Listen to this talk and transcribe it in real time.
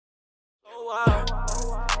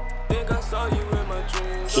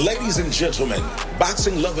Ladies and gentlemen,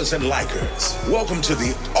 boxing lovers and likers, welcome to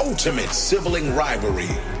the ultimate sibling rivalry,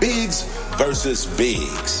 Biggs versus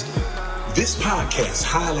Biggs. This podcast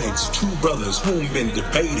highlights two brothers who've been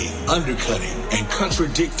debating, undercutting, and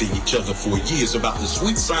contradicting each other for years about the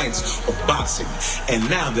sweet science of boxing, and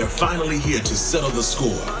now they're finally here to settle the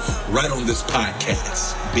score right on this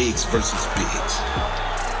podcast, Biggs versus Biggs.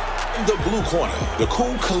 In the blue corner, the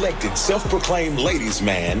cool, collected, self-proclaimed ladies'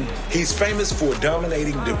 man. He's famous for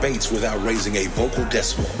dominating debates without raising a vocal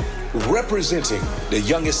decimal. Representing the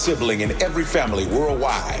youngest sibling in every family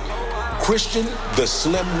worldwide, Christian the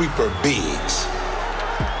Slim Reaper Biggs.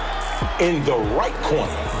 In the right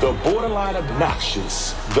corner, the borderline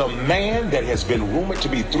obnoxious, the man that has been rumored to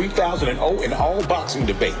be 3,000-0 in all boxing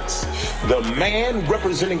debates, the man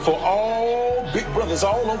representing for all big brothers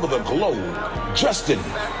all over the globe, Justin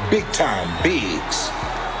Big Time Biggs.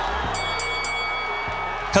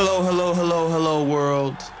 Hello,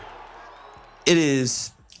 world. It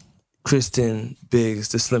is Christian Biggs,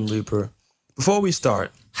 the Slim Reaper. Before we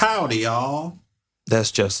start, howdy, y'all.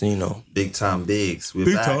 That's Justin, you know. Big Time Biggs. We're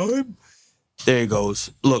Big back. Time. There he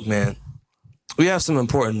goes. Look, man, we have some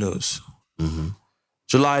important news.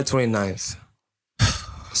 July 29th,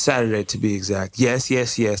 Saturday to be exact. Yes,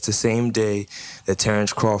 the same day that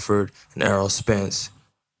Terrence Crawford and Errol Spence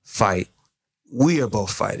fight. We are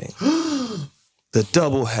both fighting. The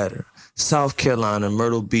doubleheader. South Carolina,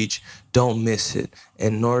 Myrtle Beach. Don't miss it.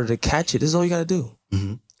 And in order to catch it, this is all you got to do.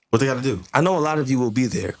 What they got to do? I know a lot of you will be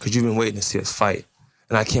there because you've been waiting to see us fight.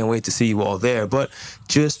 And I can't wait to see you all there. But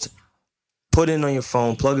just put it on your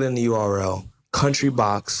phone, plug it in the URL,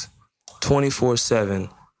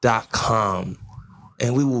 countrybox247.com.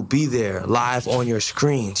 And we will be there live on your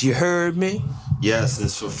screens. You heard me? Yes,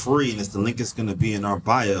 it's for free, and the link is going to be in our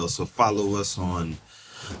bio. So follow us on,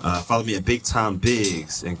 follow me at Big Time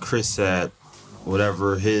Biggs and Chris at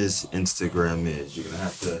whatever his Instagram is. You're going to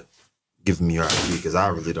have to give me your ID because I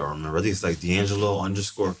really don't remember. I think it's like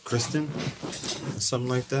D'Angelo_Kristen or something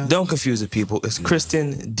like that. Don't confuse the people. It's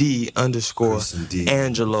Kristen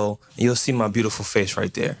D_Angelo. And you'll see my beautiful face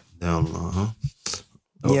right there. Down low, huh?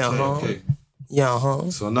 Okay. Yeah.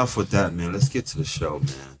 So enough with that, man. Let's get to the show,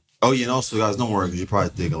 man. Oh, yeah, and also, guys, don't worry because you're probably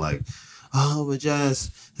thinking like, oh, but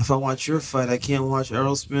Jazz, if I watch your fight, I can't watch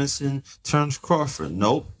Errol Spence and Terrence Crawford.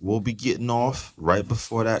 Nope. We'll be getting off right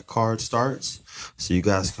before that card starts. So you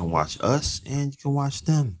guys can watch us and you can watch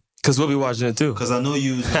them. Because we'll be watching it too. Because I know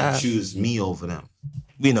you choose me over them.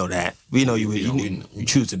 We know that. We know you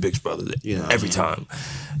choose the Biggs brothers every time.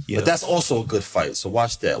 But that's also a good fight. So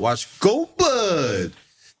watch that. Watch Go Bud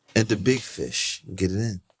and the Big Fish. Get it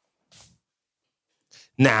in.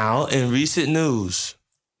 Now, in recent news,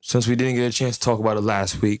 since we didn't get a chance to talk about it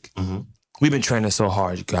last week, we've been training so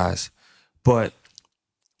hard, you guys. But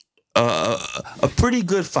a pretty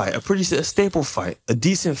good fight, a staple fight, a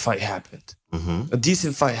decent fight happened. A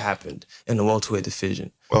decent fight happened in the welterweight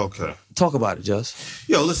division. Okay. Talk about it, Just.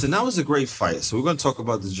 Yo, listen, that was a great fight. So we're going to talk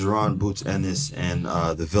about the Jaron Boots Ennis and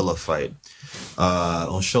the Villa fight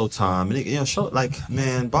on Showtime. And,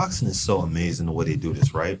 man, boxing is so amazing the way they do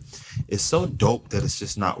this, right? It's so dope that it's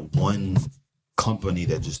just not one company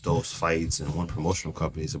that just does fights and one promotional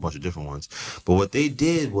company. It's a bunch of different ones. But what they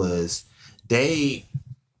did was they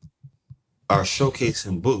are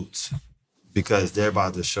showcasing Boots because they're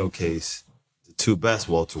about to showcase the two best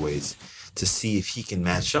welterweights to see if he can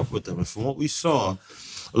match up with them. And from what we saw,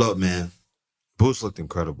 look, man, Boots looked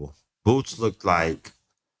incredible. Boots looked like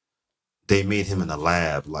they made him in a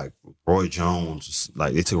lab, like Roy Jones.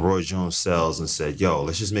 Like they took Roy Jones' cells and said, yo,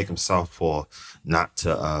 let's just make him southpaw, not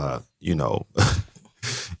to,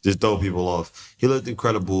 just throw people off. He looked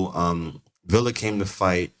incredible. Villa came to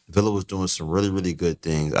fight. Villa was doing some really, really good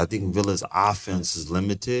things. I think Villa's offense is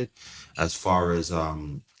limited as far as,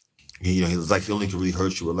 he was like he only could really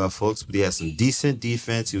hurt you with left hooks, but he had some decent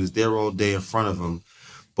defense. He was there all day in front of him.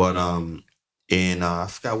 But I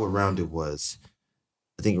forgot what round it was.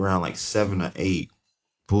 I think around like 7 or 8,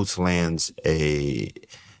 Boots lands an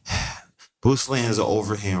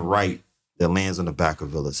overhand right that lands on the back of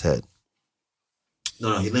Villa's head.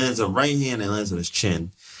 No, he lands a right hand and lands on his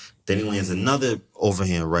chin. Then he lands another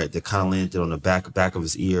overhand right that kind of landed on the back of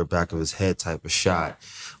his ear, back of his head type of shot,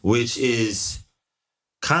 which is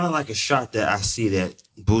kind of like a shot that I see that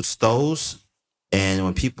Boots throws. And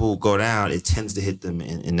when people go down, it tends to hit them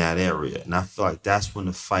in that area. And I feel like that's when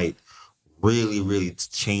the fight really, really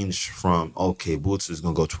changed from, okay, Boots is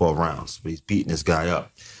going to go 12 rounds, but he's beating this guy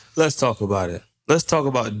up. Let's talk about it. Let's talk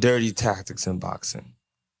about dirty tactics in boxing.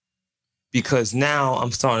 Because now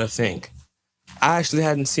I'm starting to think, I actually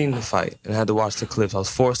hadn't seen the fight and had to watch the clips. I was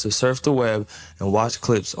forced to surf the web and watch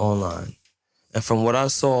clips online. And from what I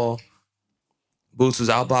saw, Boots was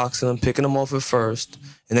outboxing him, picking him off at first,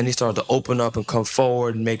 and then he started to open up and come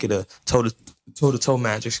forward and make it a toe-to-toe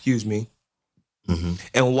match, Mm-hmm.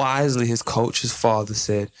 And wisely, his coach, his father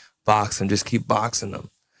said, box him, just keep boxing him.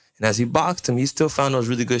 And as he boxed him, he still found those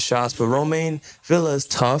really good shots. But Romain Villa is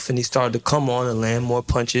tough, and he started to come on and land more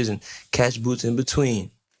punches and catch Boots in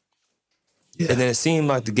between. Yeah. And then it seemed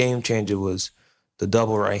like the game changer was the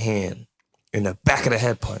double right hand and the back of the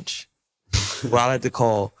head punch. What I like to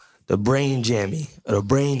call the brain jammy or the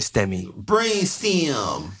brain stemmy. Brain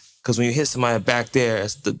stem. Because when you hit somebody back there,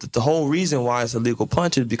 the whole reason why it's a legal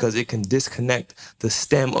punch is because it can disconnect the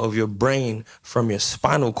stem of your brain from your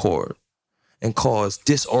spinal cord and cause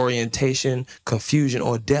disorientation, confusion,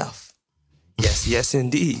 or death. Yes,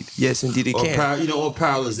 indeed. Yes, indeed it can. Or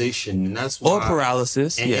paralyzation. And that's why, or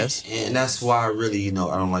paralysis, yes. And that's why I really, I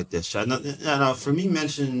don't like that shot. Now, for me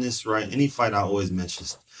mentioning this, right, any fight I always mention,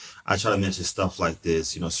 I try to mention stuff like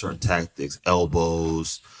this, certain tactics,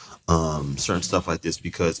 elbows, certain stuff like this,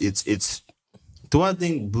 because it's. Do I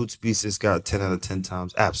think Boots beats this guy 10 out of 10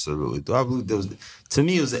 times? Absolutely. Do I believe to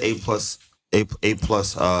me, it was an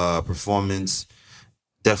A+ performance.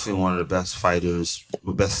 Definitely one of the best fighters,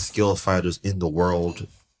 best skilled fighters in the world.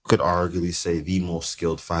 Could arguably say the most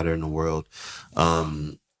skilled fighter in the world.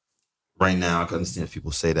 Right now, I can understand if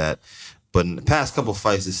people say that. But in the past couple of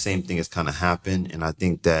fights, the same thing has kind of happened. And I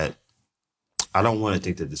think that, I don't want to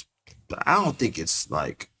think that this, I don't think it's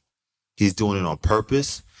like he's doing it on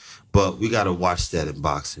purpose, but we got to watch that in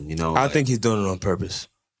boxing, I think he's doing it on purpose.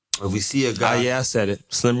 If we see a guy... I said it.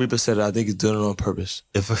 Slim Reaper said it. I think he's doing it on purpose.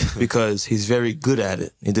 Because he's very good at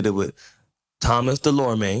it. He did it with Thomas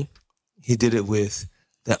Delorme. He did it with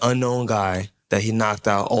the unknown guy that he knocked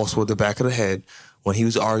out also with the back of the head when he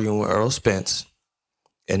was arguing with Earl Spence.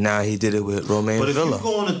 And now he did it with Romain Villa. But if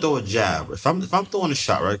you're going to throw a jab, if I'm throwing a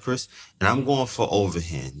shot, right, Chris, and I'm going for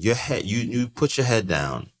overhand, your head, you put your head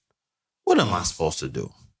down, what am I supposed to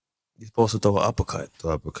do? You're supposed to throw an uppercut.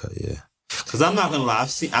 Yeah. Because I'm not going to lie,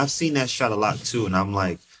 I've seen that shot a lot too, and I'm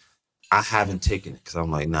like, I haven't taken it because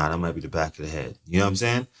I'm like, nah, that might be the back of the head. You know what I'm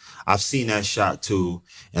saying? I've seen that shot too,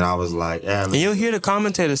 and I was like, and you'll hear the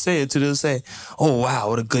commentators say it too. They'll say, oh, wow,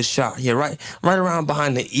 what a good shot. Yeah, right around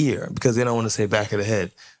behind the ear, because they don't want to say back of the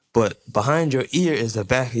head. But behind your ear is the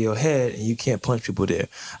back of your head, and you can't punch people there.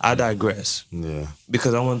 I digress. Yeah.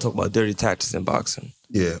 Because I want to talk about dirty tactics in boxing.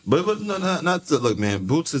 Yeah, but no, not to, look, man,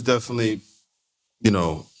 Boots is definitely,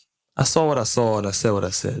 I saw what I saw, and I said what I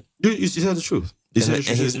said. You said the truth.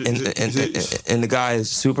 And the guy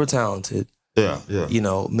is super talented. Yeah.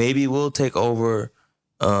 Maybe we'll take over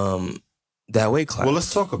that weight class. Well,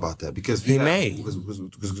 let's talk about that because he may.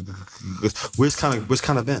 Where's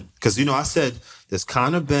Conor Ben? Because I said there's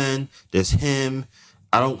Conor Ben, there's him.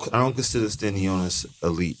 I don't consider Stanionis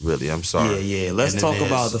elite, really. I'm sorry. Yeah. Let's talk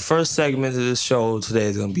about the first segment of this show today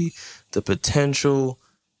is going to be the potential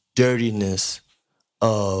dirtiness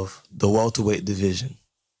of the welterweight division.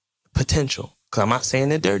 Potential. Because I'm not saying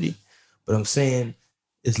they're dirty, but I'm saying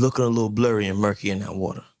it's looking a little blurry and murky in that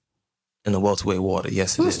water. In the welterweight water.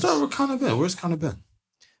 Yes, it is. Let's start with Conor Ben. Where's Conor Ben?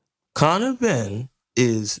 Conor Ben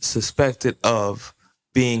is suspected of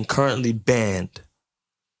being currently banned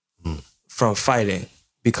from fighting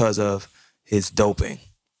because of his doping.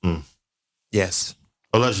 Yes.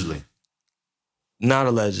 Allegedly. Not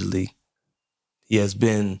allegedly. He has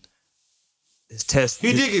been... His test...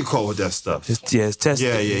 He did get caught with that stuff. His test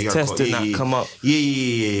did not come up.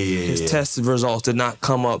 His test results did not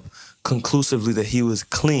come up conclusively that he was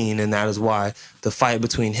clean, and that is why the fight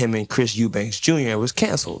between him and Chris Eubanks Jr. was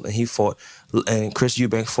canceled, and Chris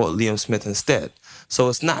Eubanks fought Liam Smith instead. So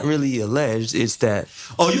it's not really alleged, it's that...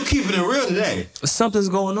 Oh, you keeping it real today? Something's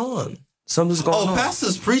going on. Oh,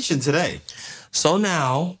 Pastor's preaching today. So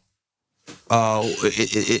now...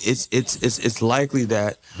 it's likely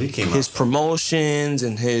that his promotions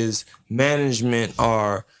and his management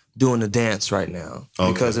are doing the dance right now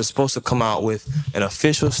because they're supposed to come out with an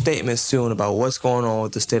official statement soon about what's going on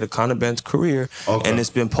with the state of Conor Ben's career, and it's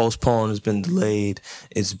been postponed, it's been delayed,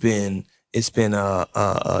 it's been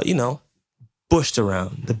bushed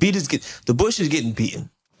around. The bush is getting beaten.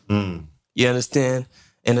 You understand?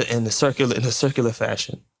 In a circular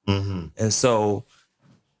fashion, and so.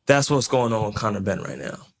 That's what's going on with Conor Ben right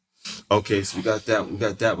now. Okay, so we got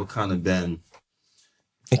that with Conor Ben.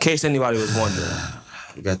 In case anybody was wondering.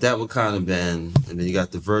 We got that with Conor Ben, and then you got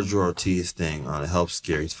the Virgil Ortiz thing on the Health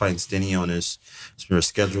Scare. He's fighting Stanionis. It's been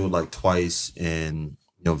rescheduled like twice, and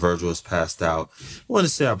Virgil has passed out. I want to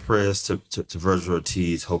say our prayers to Virgil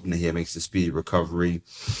Ortiz, hoping that he makes a speedy recovery.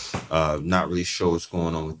 Not really sure what's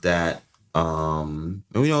going on with that. And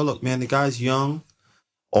look, man, the guy's young,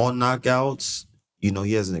 all knockouts.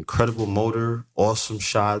 He has an incredible motor, awesome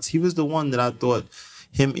shots. He was the one that I thought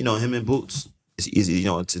him and Boots. It's easy,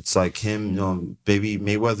 it's like him, baby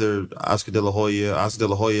Mayweather, Oscar De La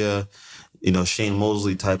Hoya, Shane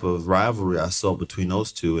Mosley type of rivalry I saw between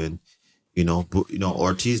those two, and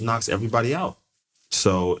Ortiz knocks everybody out.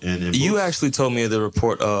 So, and you actually told me the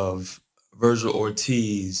report of Virgil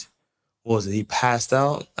Ortiz. What was it? He passed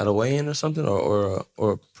out at a weigh-in or something, or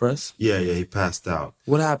a press? Yeah, he passed out.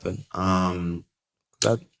 What happened?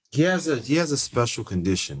 He has a special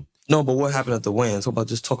condition. No, but what happened at the weigh-in?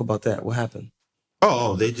 Just talk about that. What happened?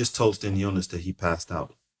 Oh, they just told the illness that he passed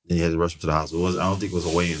out. And he had to rush him to the hospital. I don't think it was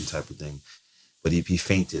a weigh-in type of thing, but he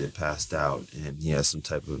fainted and passed out, and he has some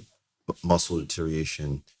type of muscle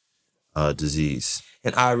deterioration disease.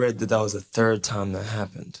 And I read that was the third time that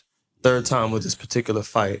happened. Third time with this particular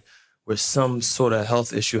fight where some sort of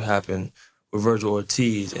health issue happened with Virgil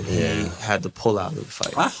Ortiz, and he had to pull out of the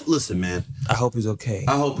fight. Listen, man. I hope he's okay.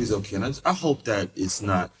 I hope he's okay. And I hope that it's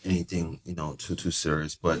not anything, too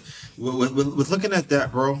serious. But with looking at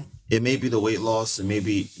that, bro, it may be the weight loss, and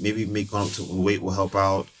maybe going up to weight will help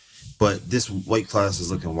out. But this weight class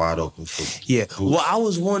is looking wide open for Boots. Well, I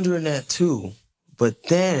was wondering that too. But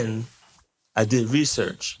then I did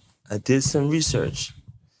research. I did some research.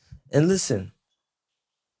 And listen.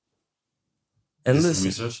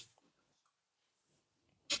 Research?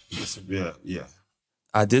 Yeah.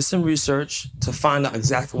 I did some research to find out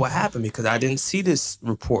exactly what happened because I didn't see this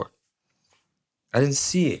report. I didn't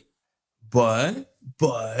see it. But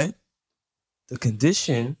the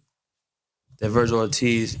condition that Virgil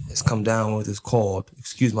Ortiz has come down with is called,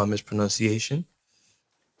 excuse my mispronunciation,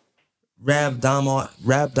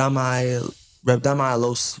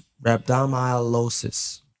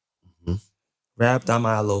 rhabdomyolysis. Mm-hmm.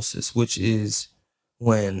 Rhabdomyolysis, which is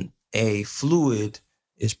when a fluid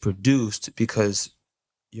is produced because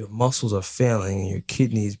your muscles are failing and your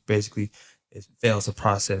kidneys basically it fails to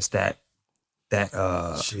process that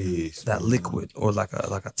liquid, or like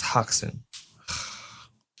a toxin.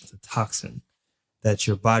 It's a toxin that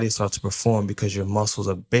your body starts to perform because your muscles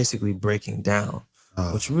are basically breaking down,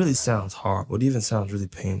 which really sounds horrible. It even sounds really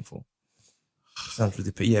painful. It sounds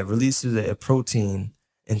really it releases a protein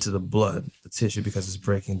into the blood, the tissue, because it's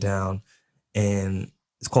breaking down, and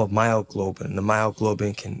it's called myoglobin. And the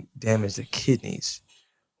myoglobin can damage the kidneys.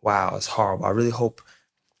 Wow, it's horrible. I really hope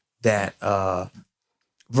that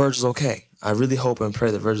Virgil's okay. I really hope and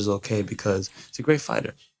pray that Virgil's okay because he's a great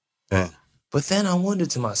fighter. Yeah. But then I wondered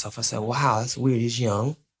to myself, I said, wow, that's weird. He's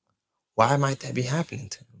young. Why might that be happening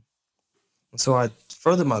to him? And so I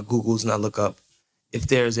further my Googles and I look up if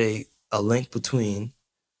there's a link between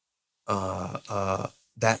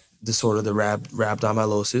that disorder, the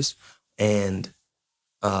rhabdomyolysis, and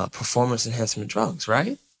performance enhancement drugs,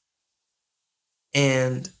 right?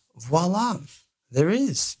 And voila, there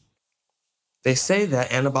is. They say that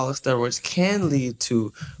anabolic steroids can lead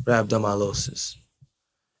to rhabdomyolysis.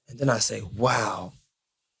 And then I say, wow,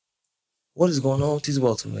 what is going on with these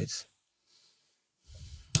welterweights?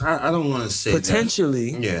 I don't want to say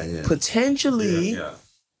potentially, that. Potentially,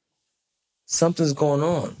 something's going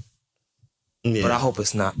on. Yeah. But I hope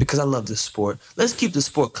it's not, because I love this sport. Let's keep the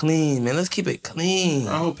sport clean, man. Let's keep it clean.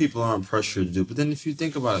 I hope people aren't pressured to do it. But then if you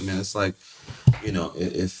think about it, man, it's like,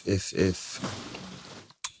 if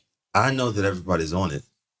I know that everybody's on it,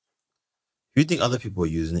 if you think other people are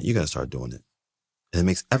using it, you're going to start doing it. And it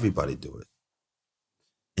makes everybody do it.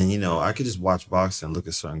 And, I could just watch boxing and look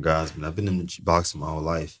at certain guys, but I've been in boxing my whole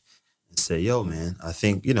life, and say, yo, man, I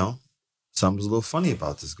think, something's a little funny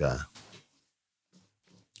about this guy.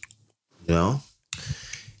 Yeah.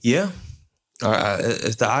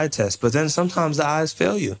 It's the eye test. But then sometimes the eyes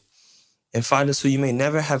fail you. And fighters who you may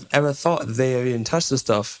never have ever thought that they even touched the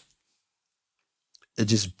stuff, it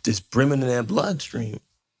just brimming in their bloodstream.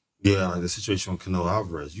 Yeah, like the situation with Canelo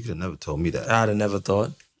Alvarez. You could have never told me that. I'd have never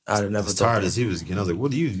thought. As tired as he was getting, I was like,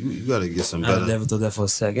 what do you got to get some better. I'd have never thought that for a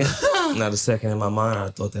second. Not a second in my mind, I'd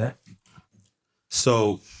have thought that.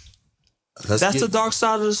 So, that's the dark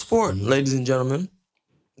side of the sport, ladies and gentlemen.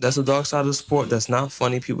 That's the dark side of the sport. That's not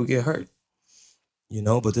funny. People get hurt.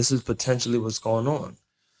 But this is potentially what's going on.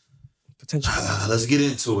 Potentially. Let's get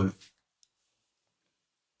into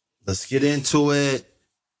it.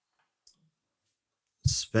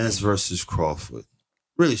 Spence versus Crawford.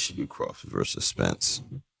 Really should be Crawford versus Spence.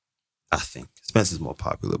 I think. Spence is more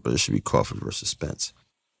popular, but it should be Crawford versus Spence.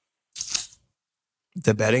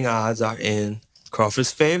 The betting odds are in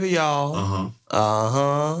Crawford's favor, y'all.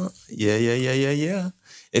 Yeah.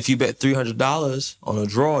 If you bet $300 on a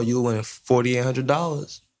draw, you'll win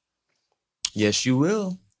 $4,800. Yes, you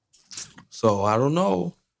will. So I don't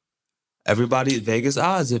know. Everybody at Vegas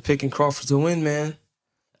odds are picking Crawford to win, man.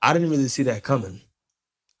 I didn't really see that coming.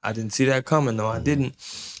 No, I didn't.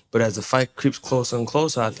 But as the fight creeps closer and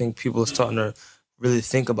closer, I think people are starting to really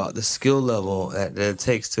think about the skill level that it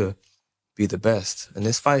takes to be the best. And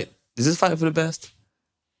this fight, is this fight for the best?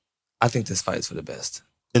 I think this fight is for the best.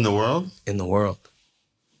 In the world? In the world.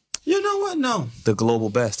 You know what? No. The global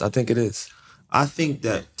best. I think it is. I think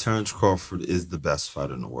that Terence Crawford is the best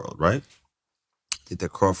fighter in the world, right? I think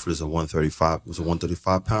that Crawford is a 135. It was a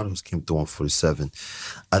 135 pounder who came to 147.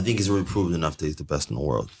 I think he's already proven enough that he's the best in the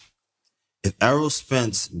world. If Errol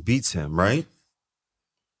Spence beats him, right?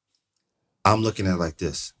 I'm looking at it like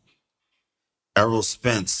this. Errol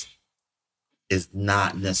Spence is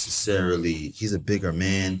not necessarily, he's a bigger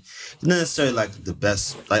man. He's not necessarily like the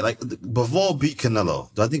best. Like Bivol beat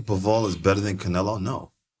Canelo. Do I think Bivol is better than Canelo?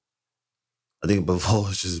 No. I think Bivol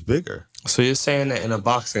is just bigger. So you're saying that in a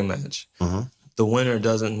boxing match, the winner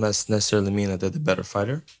doesn't necessarily mean that they're the better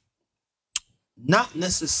fighter? Not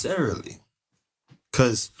necessarily.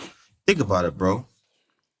 Because think about it, bro.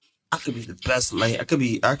 I could be the best light. I could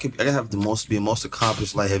have the most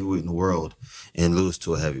accomplished light heavyweight in the world and lose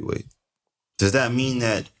to a heavyweight. Does that mean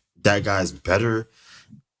that guy's better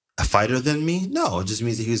a fighter than me? No, it just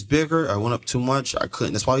means that he was bigger. I went up too much. I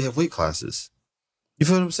couldn't. That's why we have weight classes. You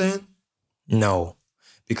feel what I'm saying? No,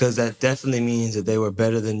 because that definitely means that they were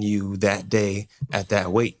better than you that day at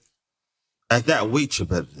that weight. At that weight, you're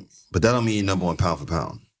better than me. But that don't mean you're number one pound for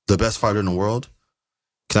pound. The best fighter in the world?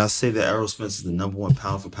 Can I say that Errol Spence is the number one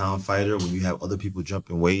pound for pound fighter when you have other people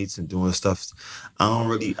jumping weights and doing stuff? I don't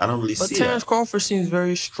really see that. But Terence Crawford seems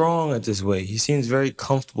very strong at this weight. He seems very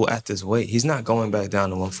comfortable at this weight. He's not going back down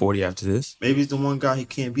to 140 after this. Maybe he's the one guy he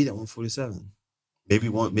can't beat at 147.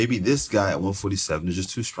 Maybe this guy at 147 is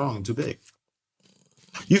just too strong and too big.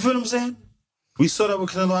 You feel what I'm saying? We saw that with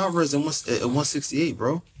Canelo Alvarez at 168,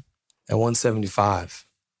 bro. At 175.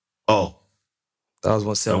 Oh. That was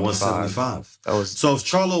 175. That was so. If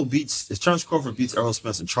Terence Crawford beats Errol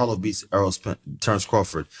Spence and Charlo beats Terence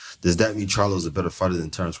Crawford, does that mean Charlo's a better fighter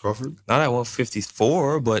than Terence Crawford? Not at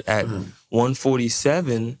 154, but at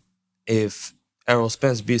 147, if Errol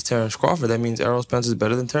Spence beats Terence Crawford, that means Errol Spence is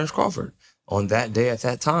better than Terence Crawford on that day at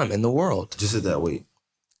that time in the world. Just at that weight.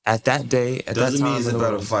 At that day, at doesn't that time, mean he's a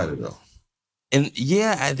better fighter though. And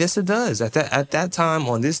yeah, I guess it does. At that time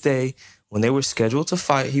on this day, when they were scheduled to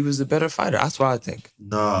fight, he was the better fighter. That's what I think.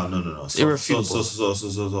 No. Irrefutable.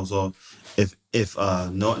 So if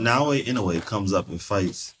Naoya Inoue comes up and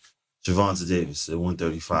fights Gervonta Davis at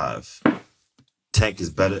 135, Tank is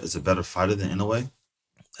a better fighter than Inoue?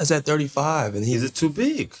 That's at 35, and he's too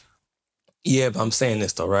big. Yeah, but I'm saying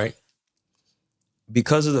this though, right?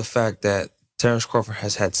 Because of the fact that Terence Crawford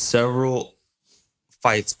has had several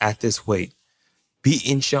fights at this weight,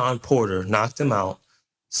 beating Sean Porter, knocked him out.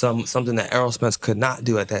 Something that Errol Spence could not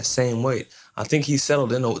do at that same weight. I think he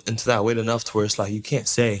settled into that weight enough to where it's like you can't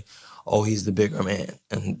say, "Oh, he's the bigger man,"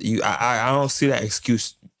 and I don't see that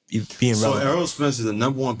excuse being relevant. So Errol Spence is the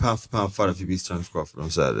number one pound for pound fighter if he beats Terence Crawford on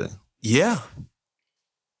Saturday. Yeah.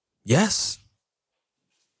 Yes.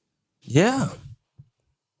 Yeah.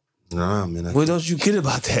 Nah, man. What don't you get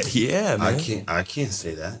about that? Yeah, man. I can't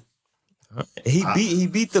say that. He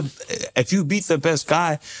beat the. If you beat the best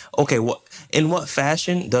guy, okay. In what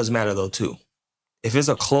fashion does matter though too. If it's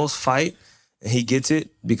a close fight and he gets it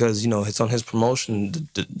because it's on his promotion,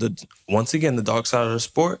 once again the dark side of the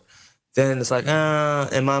sport, then it's like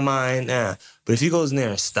in my mind, But if he goes in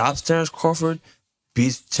there and stops Terence Crawford,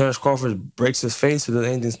 beats Terence Crawford, breaks his face or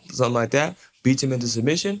anything, something like that, beats him into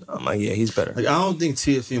submission, I'm like, yeah, he's better. Like I don't think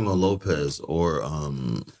Teofimo Lopez or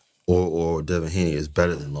Devin Haney is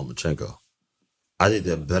better than Lomachenko. I think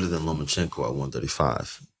they're better than Lomachenko at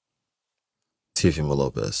 135. Teofimo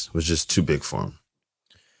Lopez was just too big for him.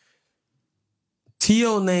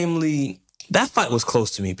 Teo, namely, that fight was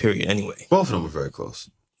close to me, period, anyway. Both of them were very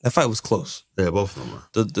close. That fight was close. Yeah, both of them were.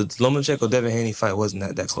 The Lomachenko-Devin Haney fight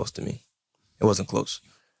wasn't that close to me. It wasn't close.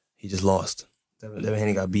 He just lost. Devin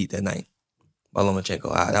Haney got beat that night by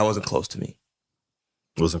Lomachenko. That wasn't close to me.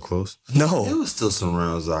 It wasn't close? No. It was still some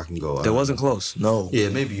rounds I can go out. It wasn't close. No. Yeah,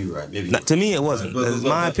 maybe you're right. To me, it wasn't. That's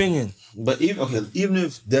my opinion. But even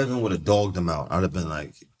if Devin would have dogged him out, I'd have been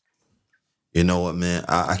like, you know what, man?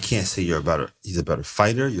 I can't say he's a better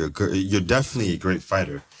fighter. You're definitely a great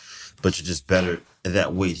fighter, but you're just better at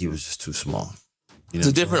that weight. He was just too small. It's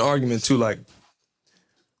a different argument too, like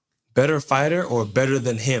better fighter or better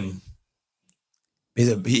than him.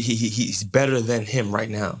 He's better than him right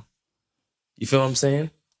now. You feel what I'm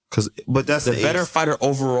saying? But that's the better fighter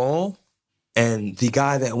overall, and the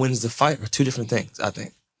guy that wins the fight are two different things. I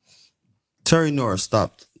think. Terry Norris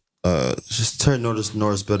stopped. Just Terry Norris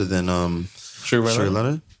better than Sugar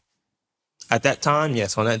Leonard. At that time,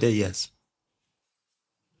 yes. On that day, yes.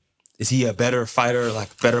 Is he a better fighter,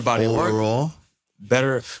 like better body overall? Work?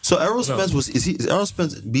 Better. So Errol Spence Errol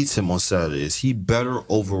Spence beats him on Saturday. Is he better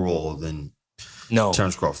overall than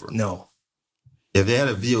Terrence Crawford? No. If they had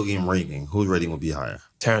a video game ranking, whose rating would be higher?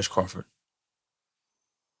 Terrence Crawford.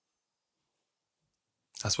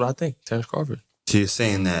 That's what I think. Terrence Crawford. So you're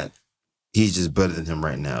saying that he's just better than him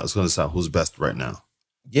right now. It's going to decide who's best right now.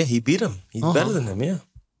 Yeah, he beat him. He's better than him, yeah.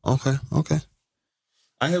 Okay.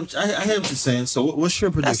 I hear what you're saying. So what's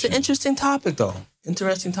your prediction? That's an interesting topic, though.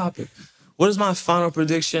 Interesting topic. What is my final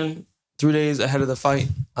prediction 3 days ahead of the fight?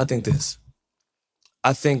 I think this.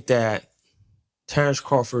 I think that Terrence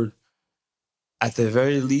Crawford, at the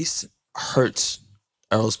very least, hurts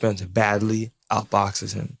Errol Spence badly,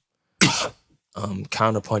 outboxes him,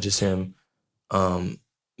 counterpunches him,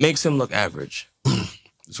 makes him look average.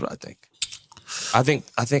 That's what I think. I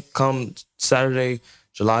think come Saturday,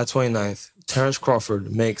 July 29th, Terrence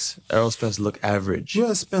Crawford makes Errol Spence look average. You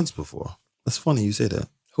had Spence before. That's funny you say that.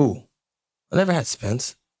 Who? I never had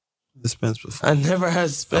Spence. Spence before. I never had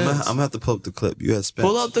Spence. I'm gonna have to pull up the clip. You had Spence.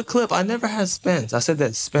 Pull up the clip. I never had Spence. I said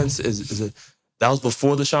that Spence that was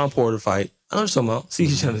before the Sean Porter fight. I know what you're talking about. See,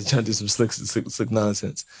 he's trying to do some slick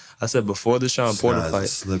nonsense. I said before the Sean Porter fight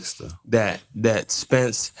that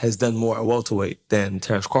Spence has done more at welterweight than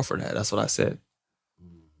Terrence Crawford had. That's what I said.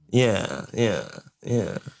 Yeah.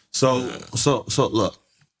 So look,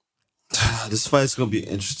 this fight's gonna be an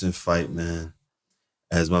interesting fight, man.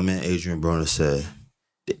 As my man Adrian Broner said,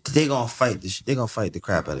 they gonna fight. They gonna fight the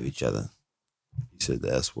crap out of each other. He said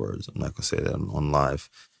the S words. I'm not gonna say that on live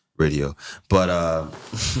radio, but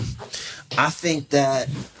I think that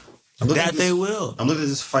they will. I'm looking at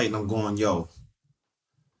this fight and I'm going, yo.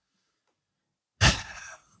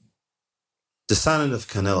 The signing of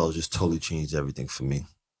Canelo just totally changed everything for me.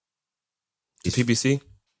 PBC?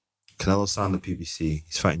 Canelo signed the PBC.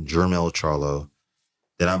 He's fighting Jermell Charlo.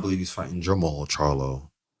 Then I believe he's fighting Jermall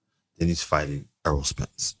Charlo. Then he's fighting Errol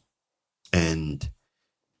Spence. And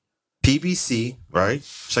PBC, right?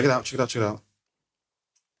 Check it out.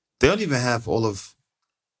 They don't even have all of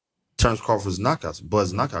Terrence Crawford's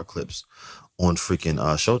Bud's knockout clips on freaking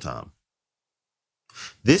Showtime.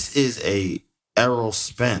 This is a Errol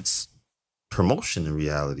Spence promotion in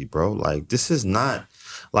reality, bro. Like, this is not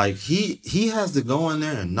like he has to go in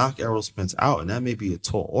there and knock Errol Spence out, and that may be a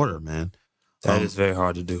tall order, man. That is very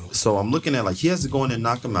hard to do. So I'm looking at, like, he has to go in there and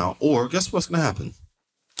knock him out, or guess what's gonna happen?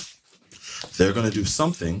 They're gonna do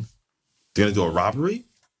something. They're gonna do a robbery.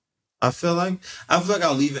 I feel like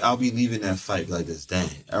I'll be leaving that fight like this. Dang,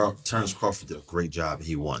 Terrence Crawford did a great job and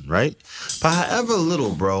he won, right? But however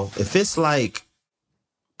little, bro, if it's like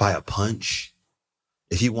by a punch,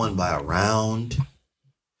 if he won by a round,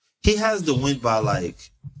 he has to win by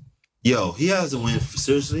he has to win,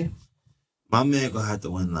 seriously, my man gonna have to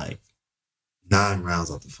win like 9 rounds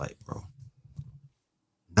off the fight, bro.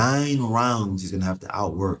 9 rounds he's gonna have to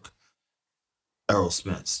outwork Errol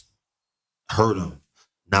Spence. Hurt him.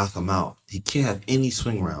 Knock him out. He can't have any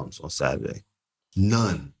swing rounds on Saturday.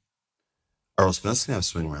 None. Errol Spence can have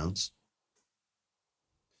swing rounds.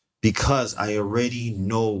 Because I already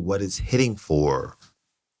know what it's hitting for.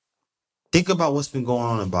 Think about what's been going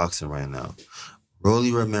on in boxing right now.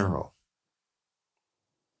 Rolly Romero.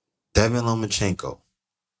 Devin Lomachenko.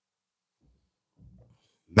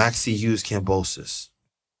 Maxie Hughes Kambosos.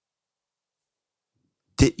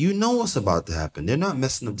 You know what's about to happen. They're not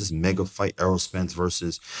messing up this mega fight Errol Spence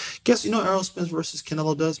versus... Guess you know Errol Spence versus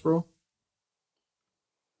Canelo does, bro?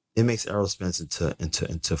 It makes Errol Spence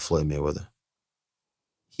into Floyd Mayweather.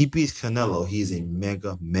 He beats Canelo. He's a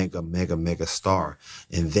mega star.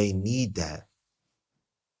 And they need that.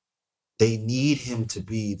 They need him to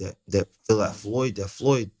be that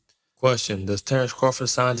Floyd. Question, does Terrence Crawford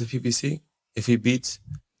sign to PBC if he beats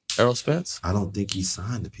Errol Spence? I don't think he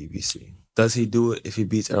signed the PBC. Does he do it if he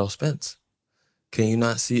beats Errol Spence? Can you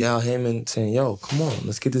not see Al Heyman saying, yo, come on,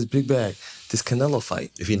 let's get this big bag, this Canelo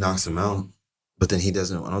fight? If he knocks him out, but then he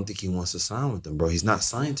doesn't, I don't think he wants to sign with them, bro. He's not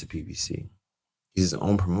signed to PBC. He's his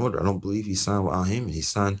own promoter. I don't believe he signed with Al Heyman. He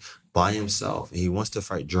signed by himself. And he wants to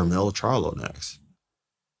fight Jermell Charlo next.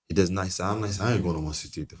 He does not sound nice. I ain't going to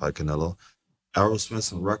 168 to fight Canelo. Errol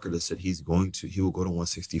Spence on record has said he will go to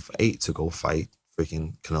 168 to go fight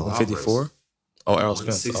freaking Canelo 154? Alvarez. Oh, Errol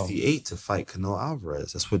Spence. 168 to fight Canelo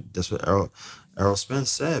Alvarez. That's what Errol Spence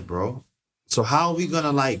said, bro. So how are we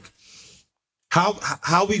gonna How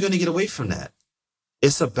are we going to get away from that?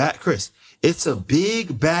 It's a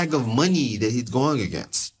big bag of money that he's going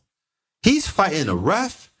against. He's fighting a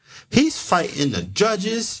ref. He's fighting the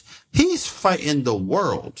judges. He's fighting the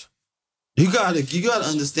world. You gotta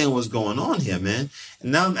understand what's going on here, man.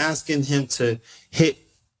 And now I'm asking him to hit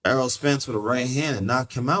Errol Spence with a right hand and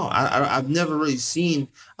knock him out. I've never really seen.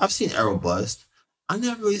 I've seen Errol bust. I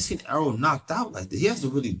never really seen Errol knocked out like that. He has to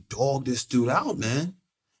really dog this dude out, man.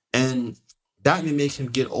 And that may make him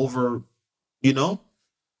get over, you know.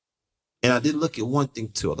 And I did look at one thing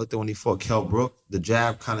too. I looked at when he fought Kell Brook, the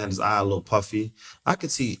jab kind of had his eye a little puffy. I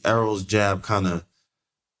could see Errol's jab kind of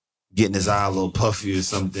getting his eye a little puffy or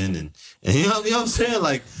something. And you know what I'm saying?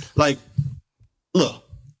 Like, look,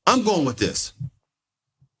 I'm going with this.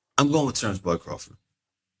 I'm going with Terrence Bud Crawford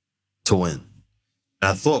to win.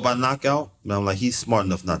 And I thought about knockout, but I'm like, he's smart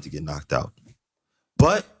enough not to get knocked out.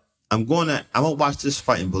 But I'm gonna watch this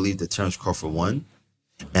fight and believe that Terrence Crawford won.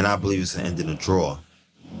 And I believe it's gonna end in a draw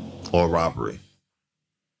or robbery.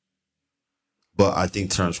 But I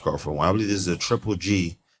think Terrence Crawford won. I believe this is a Triple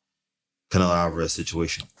G Canelo Alvarez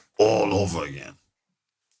situation all over again.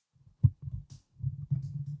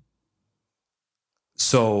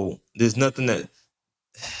 So there's nothing that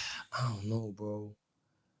I don't know, bro.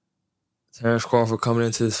 Terrence Crawford coming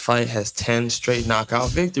into this fight has 10 straight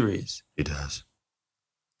knockout victories. He does.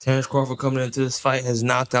 Terrence Crawford coming into this fight has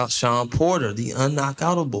knocked out Sean Porter, the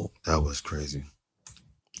unknockoutable. That was crazy.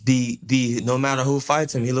 The no matter who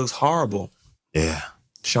fights him, he looks horrible. Yeah.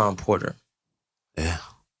 Sean Porter. Yeah.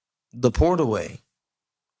 The Porter way.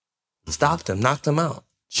 Stopped him, knocked him out.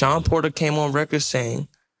 Sean Porter came on record saying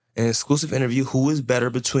in an exclusive interview who is better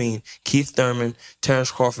between Keith Thurman, Terrence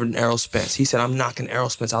Crawford, and Errol Spence. He said, I'm knocking Errol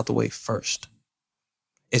Spence out the way first.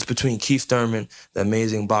 It's between Keith Thurman, the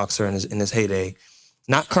amazing boxer in his heyday,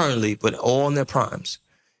 not currently, but all in their primes.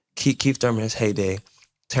 Keith Thurman in his heyday,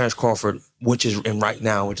 Terrence Crawford, which is in right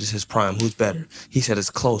now, which is his prime. Who's better? He said it's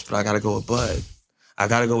close, but I got to go with Bud. I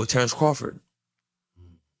got to go with Terrence Crawford.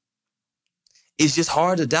 It's just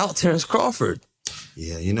hard to doubt Terrence Crawford.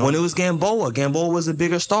 Yeah, you know. When it was Gamboa was a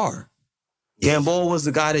bigger star. Gamboa was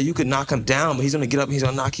the guy that you could knock him down, but he's going to get up and he's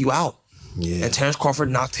going to knock you out. Yeah. And Terrence Crawford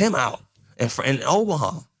knocked him out in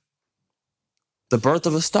Omaha. The birth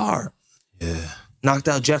of a star. Yeah. Knocked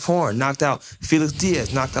out Jeff Horn, knocked out Felix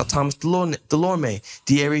Diaz, knocked out Thomas Delorme,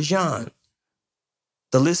 Thierry Jean.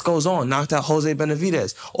 The list goes on. Knocked out Jose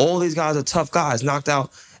Benavidez. All these guys are tough guys. Knocked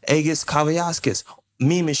out Aegis Kavaliauskas,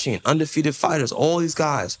 Mean Machine, undefeated fighters. All these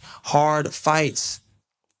guys, hard fights.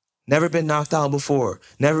 Never been knocked out before.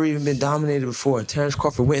 Never even been dominated before. And Terrence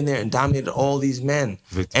Crawford went in there and dominated all these men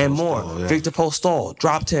and more. Yeah. Victor Postol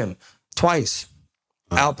dropped him twice.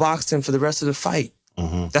 Outboxed him for the rest of the fight.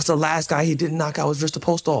 Mm-hmm. That's the last guy he didn't knock out was Victor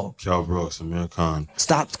Postol. Kell Brooks, Amir Khan.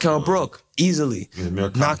 Stopped Kell Brook easily. Yeah, Amir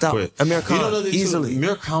Khan knocked out quit. Amir Khan easily.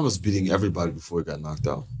 Amir Khan was beating everybody before he got knocked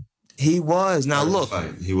out. He was. Now look,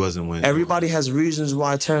 he wasn't winning. Everybody has reasons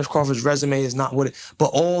why Terrence Crawford's resume is not what it. But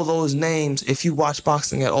all those names, if you watch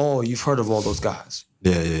boxing at all, you've heard of all those guys.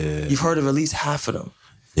 Yeah. You've heard of at least half of them.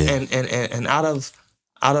 Yeah. And out of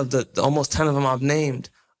the almost 10 of them I've named,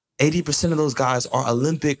 80% of those guys are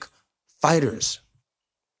Olympic fighters.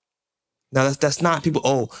 Now that's not people.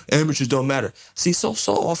 Oh, amateurs don't matter. See, so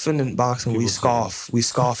often in boxing we scoff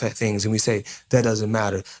at things and we say that doesn't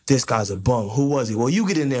matter. This guy's a bum. Who was he? Well, you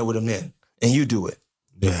get in there with him then, and you do it.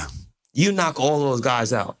 Yeah. You knock all those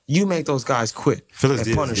guys out. You make those guys quit. Felix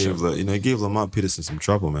and punish Diaz them. he gave Lamont Peterson some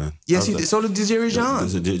trouble, man. Yes, he did. So did Jerry John.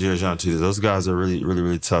 Jerry John too. Those guys are really, really,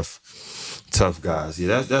 really tough guys.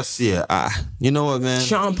 Yeah, that's you know what, man?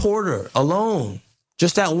 Sean Porter alone.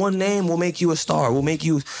 Just that one name will make you a star, will make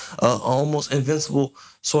you almost invincible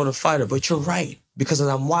sort of fighter. But you're right, because as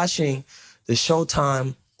I'm watching the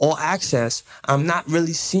Showtime All Access, I'm not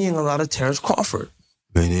really seeing a lot of Terrence Crawford.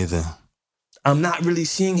 Me neither. I'm not really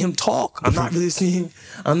seeing him talk. I'm not really seeing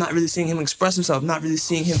him express himself. I'm not really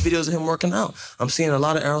seeing videos of him working out. I'm seeing a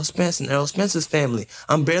lot of Errol Spence and Errol Spence's family.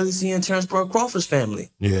 I'm barely seeing Terrence Crawford's family.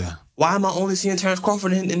 Yeah. Why am I only seeing Terrence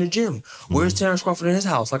Crawford in the gym? Where's Terrence Crawford in his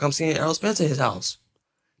house? Like I'm seeing Errol Spence in his house.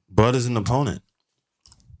 Bud is an opponent.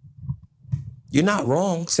 You're not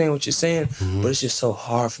wrong saying what you're saying, but it's just so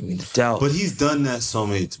hard for me to doubt. But he's done that so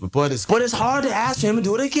many times. But it's hard to ask for him to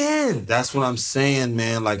do it again. That's what I'm saying,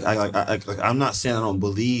 man. I'm not saying I don't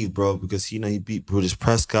believe, bro, because he beat Brutus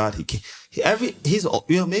Prescott. Maybe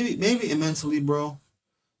mentally, bro.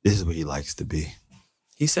 This is where he likes to be.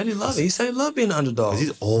 He said he loved it. He said he loved being an underdog.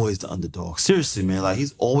 He's always the underdog. Seriously, man.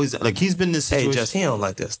 He's always he's been in this situation. Hey, just he don't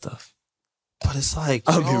like that stuff. But it's like,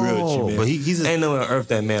 I'll be real with you, man. But he's ain't no way on earth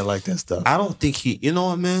that man like that stuff. I don't think you know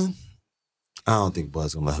what, man? I don't think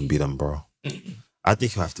Bud's gonna let him beat him, bro. I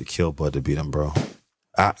think he'll have to kill Bud to beat him, bro.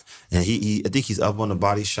 I think he's up on the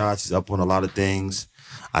body shots. He's up on a lot of things.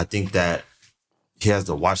 I think that he has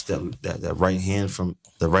to watch that right hand from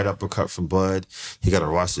the right uppercut from Bud. He got to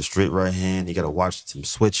watch the straight right hand. He got to watch him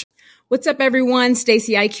switch. What's up, everyone?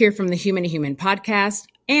 Stacey Ike here from the Human to Human podcast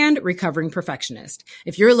and Recovering Perfectionist.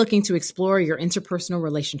 If you're looking to explore your interpersonal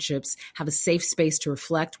relationships, have a safe space to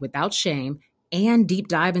reflect without shame, and deep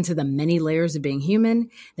dive into the many layers of being human,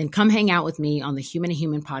 then come hang out with me on the Human to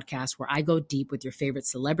Human podcast, where I go deep with your favorite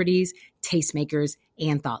celebrities, tastemakers,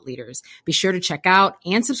 and thought leaders. Be sure to check out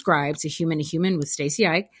and subscribe to Human to Human with Stacey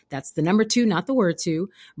Ike. That's the number 2, not the word 2,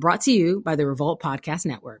 brought to you by the Revolt Podcast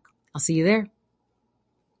Network. I'll see you there.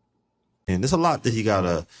 And there's a lot that he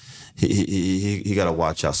gotta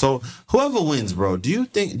watch out. So whoever wins, bro, do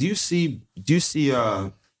you see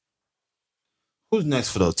who's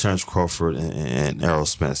next for those? Terrence Crawford and Errol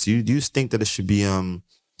Spence. Do you think that it should be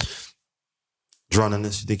drawn in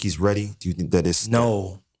this? You think he's ready? Do you think that it's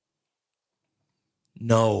No,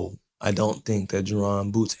 I don't think that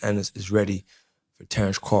Jaron Boots Ennis is ready for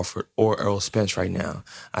Terrence Crawford or Errol Spence right now.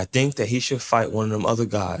 I think that he should fight one of them other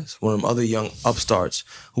guys, one of them other young upstarts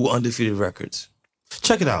who are undefeated records.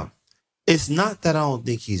 Check it out. It's not that I don't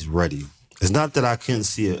think he's ready. It's not that I couldn't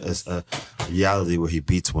see a reality where he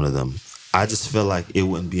beats one of them. I just feel like it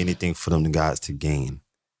wouldn't be anything for them guys to gain.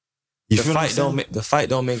 The fight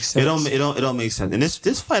don't make sense. It don't make sense. And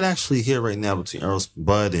this fight actually here right now between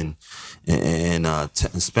Bud and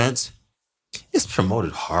Spence, it's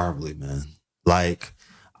promoted horribly, man. Like,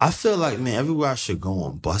 I feel like, man, everywhere I should go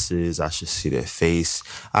on buses, I should see their face.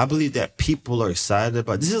 I believe that people are excited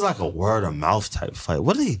about this. Is like a word of mouth type fight.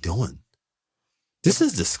 What are they doing? This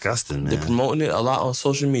is disgusting, man. They're promoting it a lot on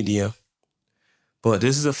social media. But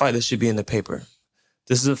this is a fight that should be in the paper.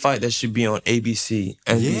 This is a fight that should be on ABC,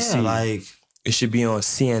 NBC. Yeah, like it should be on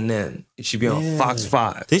CNN. It should be on Fox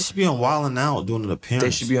 5. They should be on Wild 'N Out doing an appearance.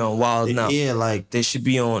 They should be on Wild 'N Out. Yeah, like they should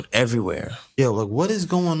be on everywhere. Yeah, like what is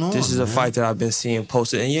going on? This is a fight that I've been seeing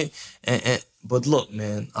posted, but look,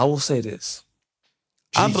 man, I will say this.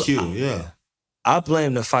 GQ, I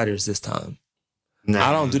blame the fighters this time. Nah.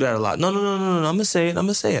 I don't do that a lot. No. I'm gonna say it.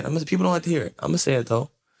 People don't like to hear it. I'm gonna say it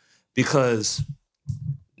though, because.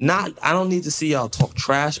 I don't need to see y'all talk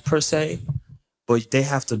trash per se, but they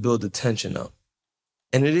have to build the tension up.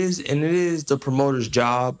 And it is the promoter's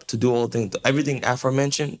job to do all things, everything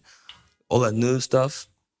aforementioned, all that news stuff.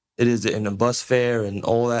 It is in the bus fare and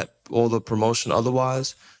all the promotion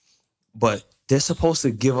otherwise. But they're supposed to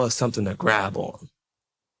give us something to grab on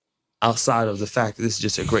outside of the fact that this is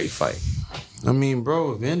just a great fight. I mean,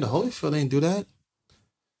 bro, Evander Holyfield ain't do that.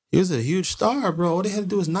 He was a huge star, bro. All they had to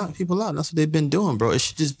do is knock people out. And that's what they've been doing, bro. It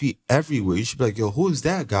should just be everywhere. You should be like, yo, who's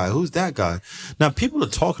that guy? Who's that guy? Now, people are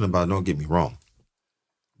talking about it, don't get me wrong.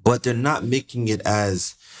 But they're not making it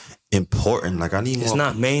as important. Like, I need more. It's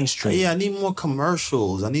not mainstream. Yeah, I need more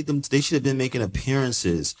commercials. I need them. They should have been making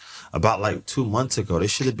appearances about like 2 months ago. They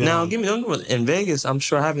should have been. Now, in Vegas, I'm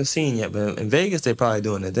sure I haven't seen yet, but in Vegas, they're probably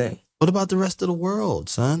doing their thing. What about the rest of the world,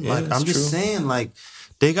 son? Yeah, like, I'm just saying, like,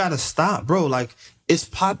 they got to stop, bro. Like, it's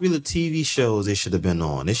popular TV shows they should have been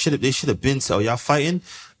on. They should have been. So y'all fighting,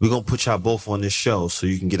 we're gonna put y'all both on this show so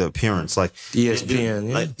you can get an appearance. Like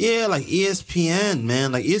ESPN, like ESPN,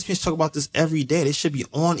 man. Like ESPN's talk about this every day. They should be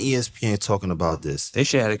on ESPN talking about this. They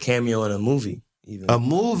should have had a cameo in a movie. Even. A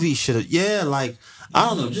movie should have, like, I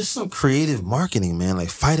don't know, just some creative marketing, man. Like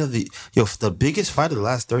the biggest fight of the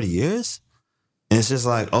last 30 years. And it's just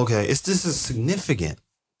like, okay, this is significant.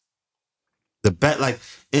 The bet, like,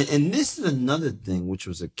 and this is another thing, which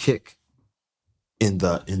was a kick in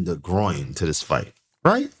the groin to this fight,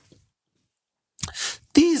 right?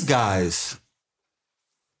 These guys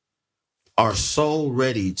are so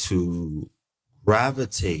ready to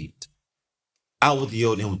gravitate out with the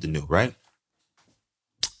old, in with the new, right?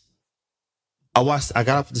 I got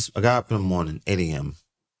up in the morning, 8 a.m.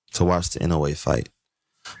 to watch the NOA fight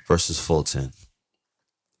versus Fulton,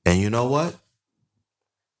 and you know what?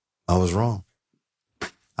 I was wrong.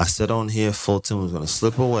 I said on here Fulton was going to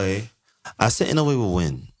slip away. I said NOA would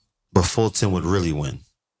win, but Fulton would really win.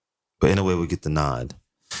 But NOA would get the nod.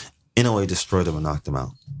 NOA destroyed him and knocked him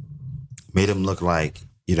out. Made him look like,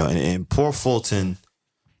 and poor Fulton,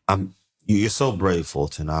 you're so brave,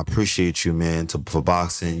 Fulton. I appreciate you, man, for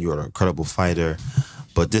boxing. You're an incredible fighter.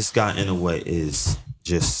 But this guy, NOA, is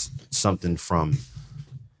just something from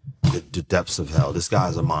the depths of hell. This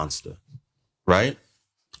guy's a monster, right?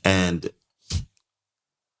 And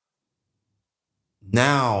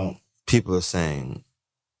now people are saying,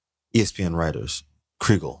 ESPN writers,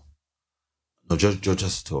 Kriegel, Joe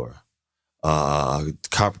Tessitore,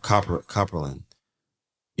 Copperland,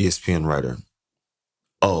 ESPN writer,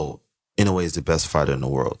 oh, Inoue is the best fighter in the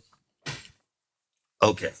world.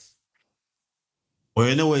 Okay. What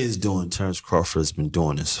Inoue is doing, Terence Crawford has been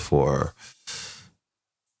doing this for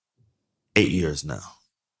 8 years now.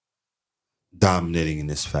 Dominating in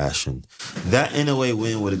this fashion. That Inoue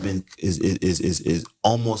win would have been is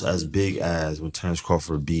almost as big as when Terence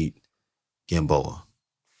Crawford beat Gamboa.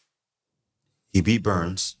 He beat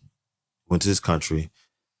Burns, went to his country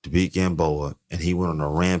to beat Gamboa, and he went on a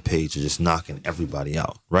rampage of just knocking everybody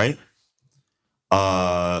out, right?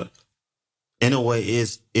 Inoue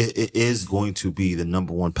is going to be the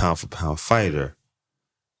number one pound for pound fighter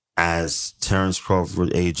as Terence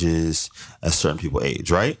Crawford ages, as certain people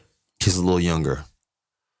age, right? He's a little younger.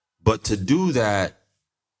 But to do that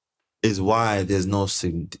is why there's no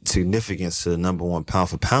significance to the number one pound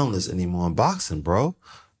for pound list anymore in boxing, bro.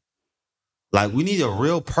 Like, we need a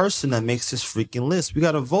real person that makes this freaking list. We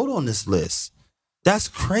got to vote on this list. That's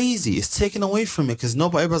crazy. It's taken away from it because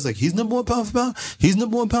everybody's like, he's number one pound for pound. He's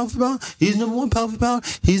number one pound for pound. He's number one pound for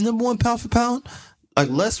pound. He's number one pound for pound. Like,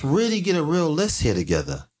 let's really get a real list here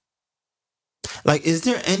together. Like, is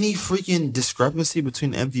there any freaking discrepancy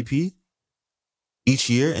between MVP each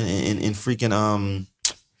year in freaking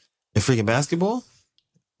basketball?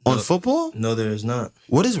 On football? No, there is not.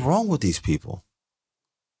 What is wrong with these people?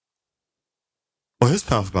 Well, his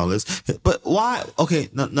pound for pound list. But why? Okay,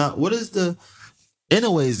 now what is the...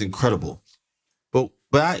 Inoue is incredible. But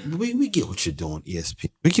we get what you're doing,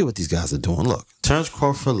 ESP. We get what these guys are doing. Look, Terence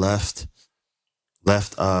Crawford left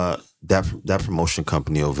that promotion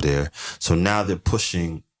company over there. So now they're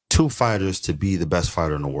pushing two fighters to be the best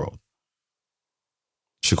fighter in the world.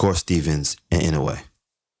 Shakur Stevens and Inoue.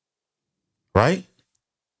 Right?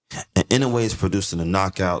 And Inoue is producing the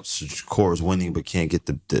knockouts. Shakur is winning but can't get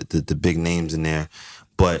the big names in there.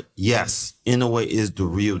 But yes, Inoue is the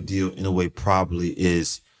real deal. Inoue probably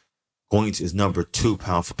is number 2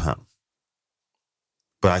 pound for pound.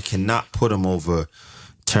 But I cannot put him over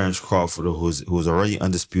Terence Crawford, who's already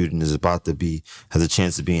undisputed and has a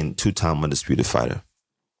chance of being a 2-time undisputed fighter.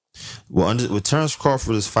 What Terence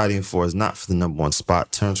Crawford is fighting for is not for the number 1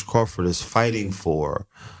 spot. Terence Crawford is fighting to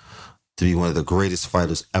be one of the greatest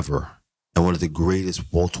fighters ever and one of the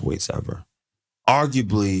greatest welterweights ever.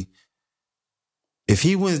 Arguably, if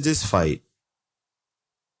he wins this fight,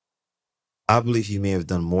 I believe he may have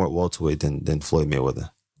done more at welterweight than Floyd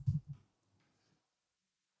Mayweather.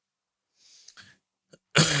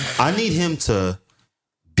 I need him to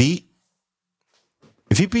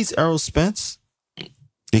if he beats Errol Spence,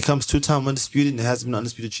 becomes 2-time undisputed and hasn't been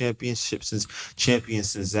undisputed champion since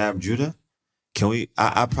Zab Judah.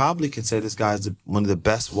 I probably can say this guy is one of the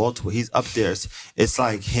best welterweight. He's up there. It's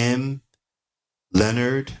like him,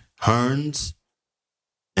 Leonard, Hearns,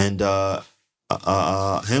 and Leonard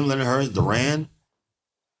Hearns, Duran,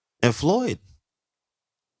 and Floyd.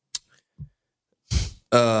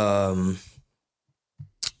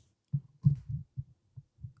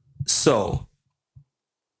 So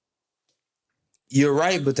you're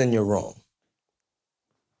right, but then you're wrong.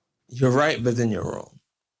 You're right, but then you're wrong.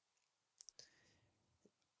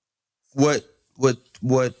 What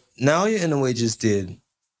Naoya Inoue just did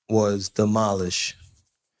was demolish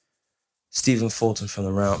Stephen Fulton from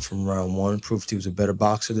round 1, proved he was a better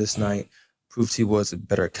boxer this night, proved he was a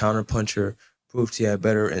better counterpuncher, proved he had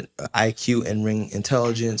better IQ and ring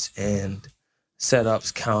intelligence and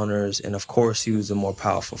setups, counters, and of course he was a more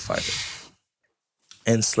powerful fighter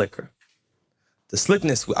and slicker. The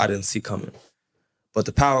slickness I didn't see coming, but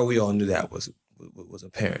the power we all knew that was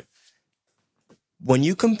apparent. When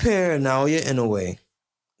you compare Naoya Inoue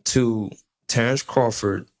to Terence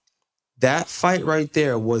Crawford, that fight right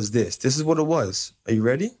there was this. This is what it was. Are you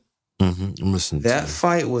ready? Mm-hmm. I'm listening. That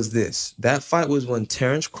fight was this. That fight was when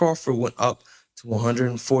Terence Crawford went up to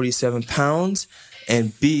 147 pounds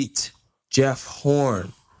and beat Jeff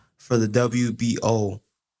Horn for the WBO.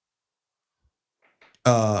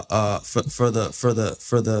 For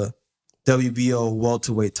the WBO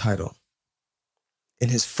welterweight title in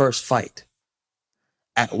his first fight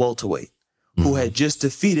at welterweight, who had just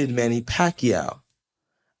defeated Manny Pacquiao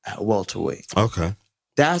at welterweight. Okay.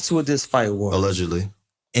 That's what this fight was. Allegedly.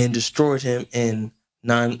 And destroyed him in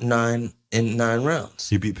nine rounds.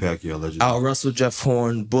 He beat Pacquiao allegedly. Out-wrestled Jeff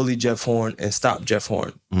Horn, bullied Jeff Horn, and stopped Jeff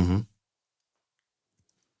Horn. Mm-hmm.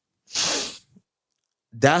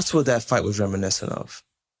 That's what that fight was reminiscent of.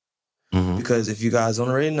 Mm-hmm. Because if you guys don't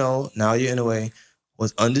already know, Naoya Inoue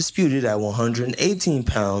was undisputed at 118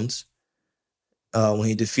 pounds when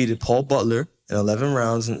he defeated Paul Butler in 11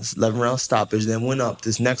 rounds and 11-round stoppage, then went up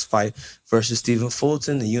this next fight versus Stephen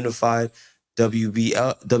Fulton, the unified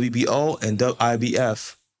WBO and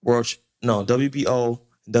IBF WBO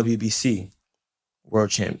WBC world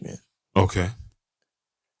champion. Okay.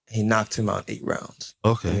 He knocked him out 8 rounds.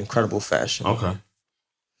 Okay. In incredible fashion. Okay.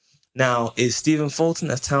 Now, is Stephen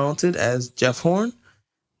Fulton as talented as Jeff Horn?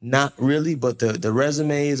 Not really, but the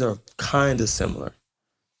resumes are kind of similar.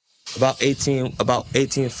 About 18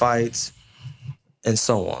 fights and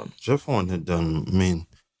so on. Jeff Horn had done,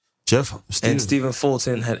 And Stephen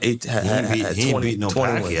Fulton had 20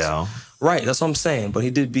 Pacquiao. wins. Right, that's what I'm saying. But he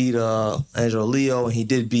did beat Angelo Leo, and he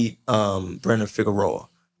did beat Brandon Figueroa.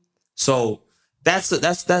 So that's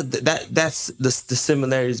the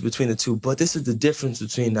similarities between the two. But this is the difference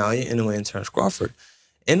between Naoya Inoue and Terence Crawford.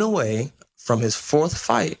 Inoue, from his 4th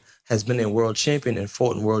fight, has been a world champion and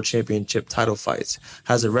fought in world championship title fights.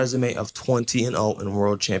 Has a resume of 20-0 in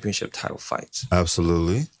world championship title fights.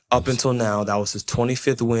 Absolutely. Up until now, that was his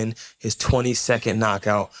 25th win, his 22nd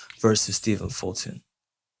knockout versus Stephen Fulton.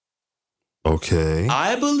 Okay.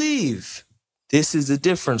 I believe this is the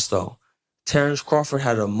difference, though. Terence Crawford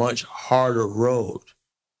had a much harder road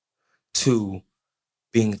to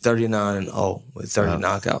being 39-0 with 30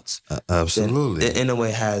 knockouts. Absolutely. Than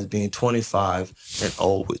Inoue has being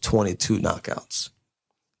 25-0 with 22 knockouts.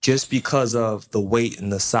 Just because of the weight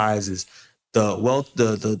and the sizes, the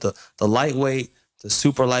lightweight, the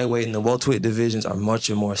super lightweight, and the welterweight divisions are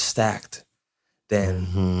much more stacked than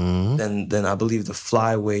I believe the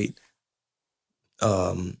flyweight,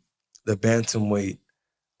 the bantamweight,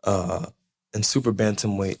 and super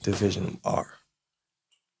bantamweight division are.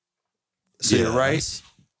 So you're right,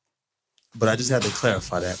 but I just had to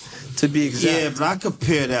clarify that. To be exact. Yeah, but I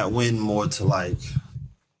compare that win more to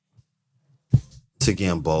to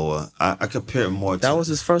Gamboa. I compare it more to... That was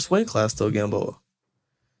his first weight class, though, Gamboa.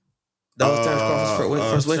 That was Terence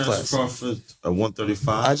Crawford's first weight class. Crawford,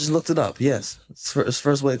 135? I just looked it up, yes. It's his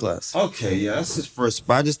first weight class. Okay, yeah, that's his first.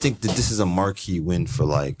 But I just think that this is a marquee win for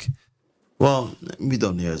well, maybe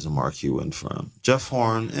Donaire is a marquee win for him. Jeff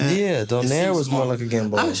Horn. Yeah, Donaire was more like a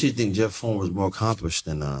Gamboa. I actually think Jeff Horn was more accomplished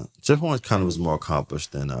than Jeff Horn kind of was more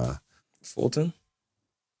accomplished than Fulton.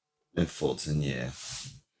 Than Fulton, yeah.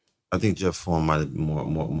 I think Jeff Horn might have been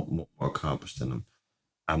more accomplished than him.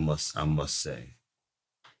 I must say,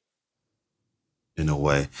 in a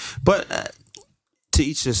way. But to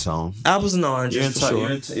each his own. Apples and oranges, for sure.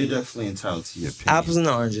 You're definitely entitled to your opinion. Apples and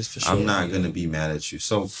oranges, for sure. I'm not gonna be mad at you.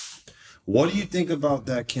 So, what do you think about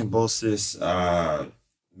that Kambosos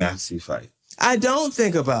Maxey fight? I don't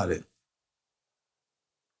think about it.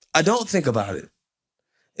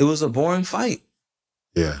 It was a boring fight.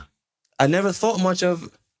 Yeah. I never thought much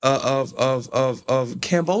of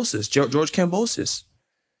Kambosos, George Kambosos.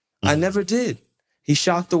 I never did. He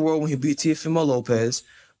shocked the world when he beat Teofimo Lopez,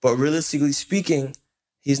 but realistically speaking,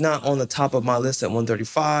 he's not on the top of my list at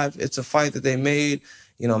 135. It's a fight that they made.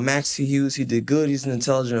 You know, Maxey Hughes, he did good. He's an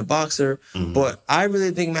intelligent boxer. Mm-hmm. But I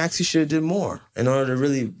really think Maxey should have did more in order to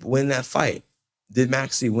really win that fight. Did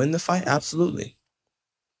Maxey win the fight? Absolutely.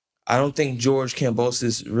 I don't think George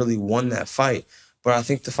Kambosos really won that fight, but I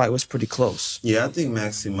think the fight was pretty close. Yeah, I think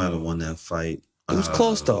Maxey might have won that fight. It was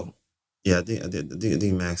close, though. Yeah, I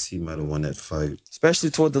think Maxey might have won that fight.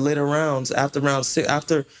 Especially toward the later rounds. After round 6,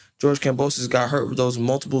 after George Kambosos got hurt with those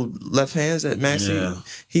multiple left hands at Maxey,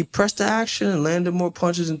 he pressed the action and landed more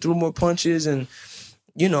punches and threw more punches. And,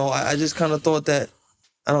 you know, I just kind of thought that,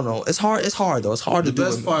 I don't know. It's hard, though. It's hard to do. The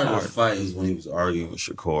best part of the fight is when he was arguing with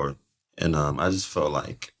Shakur. And I just felt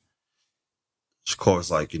like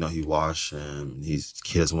Shakur's like, you know, he washed him. He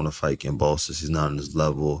doesn't want to fight Kambosos. He's not on his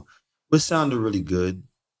level. Which sounded really good.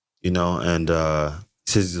 You know, and he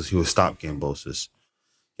says he would stop Kambosos.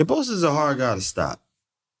 Kambosos is a hard guy to stop,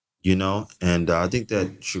 you know, and I think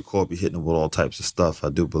that Shakur be hitting him with all types of stuff.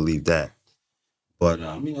 I do believe that. But,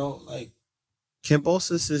 you know, like,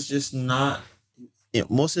 Kambosos is just not, you know,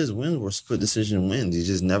 most of his wins were split decision wins. He's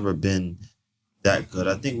just never been that good.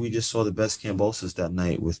 I think we just saw the best Kambosos that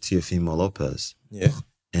night with Teofimo Lopez. Yeah.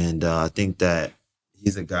 And I think that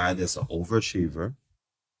he's a guy that's an overachiever,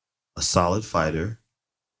 a solid fighter.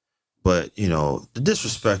 But, you know, the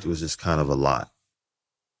disrespect was just kind of a lot,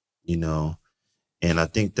 you know? And I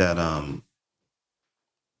think that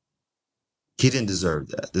he didn't deserve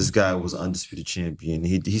that. This guy was an undisputed champion.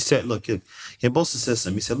 He said, look, Kambosos said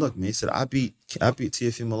something. He said, look, man, he said, I beat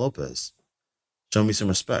Teofimo Lopez. Show me some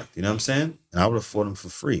respect. You know what I'm saying? And I would have fought him for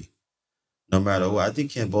free. No matter what. I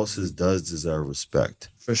think Kambosos does deserve respect.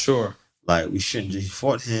 For sure. Like, we shouldn't. He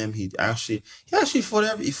fought him. He actually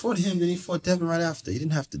fought he fought him, then he fought Devin right after. He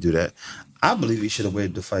didn't have to do that. I believe he should have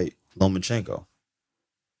waited to fight Lomachenko.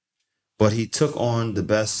 But he took on the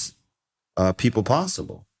best people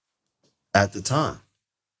possible at the time.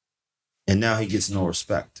 And now he gets no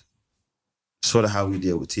respect. Sort of how we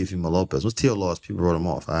did with Teofimo Lopez. Once Teo lost, people wrote him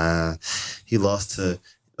off. He lost to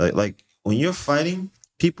like when you're fighting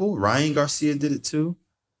people. Ryan Garcia did it too.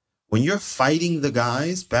 When you're fighting the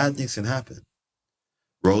guys, bad things can happen.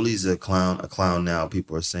 Rolly's a clown now.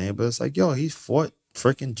 People are saying, but it's like, yo, he fought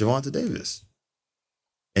freaking Gervonta Davis,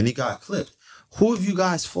 and he got clipped. Who have you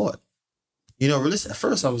guys fought? You know, at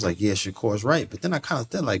first I was like, yeah, Shakur's right, but then I kind of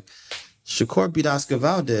thought like, Shakur beat Oscar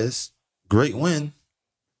Valdez, great win.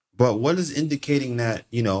 But what is indicating that,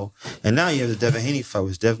 you know, and now you have the Devin Haney fight,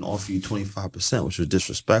 which Devin offered you 25%, which was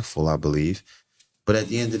disrespectful, I believe. But at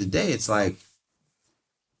the end of the day, it's like,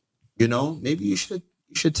 you know, maybe you should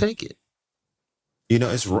take it. You know,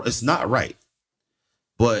 it's not right.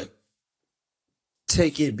 But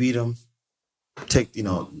take it, beat him, take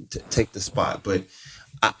the spot. But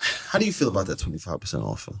how do you feel about that 25%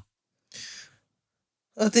 offer?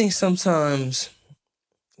 I think sometimes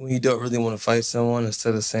when you don't really want to fight someone,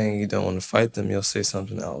 instead of saying you don't want to fight them, you'll say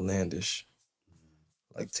something outlandish.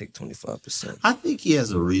 Like take 25%. I think he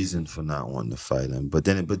has a reason for not wanting to fight him. But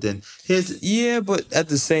then here's... Yeah, but at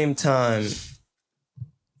the same time,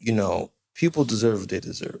 you know, people deserve what they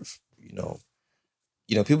deserve. You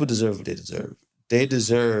know, people deserve what they deserve. They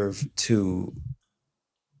deserve to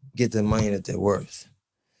get the money that they're worth.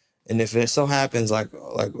 And if it so happens, like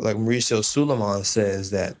Mauricio Suleiman says,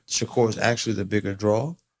 that Shakur is actually the bigger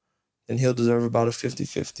draw, then he'll deserve about a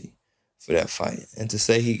 50-50 for that fight. And to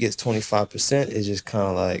say he gets 25% is just kind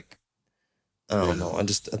of like, I don't know. I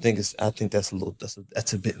think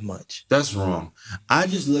that's a bit much. That's wrong. I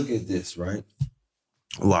just look at this, right?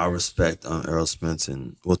 Well, I respect Errol Spence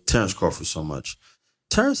and Terrence Crawford so much.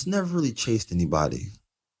 Terrence never really chased anybody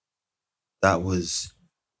that was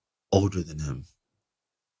older than him.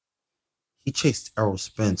 He chased Errol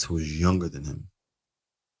Spence, who was younger than him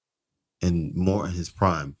and more in his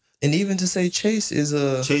prime. And even to say Chase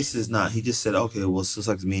is not. He just said, okay, well, it's just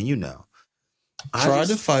like me and you now. Tried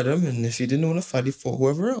to fight him, and if he didn't want to fight, he fought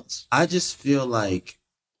whoever else. I just feel like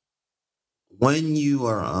when you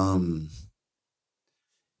are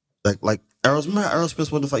like Errol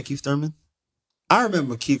Spence wanted to fight Keith Thurman. I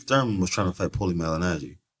remember Keith Thurman was trying to fight Paulie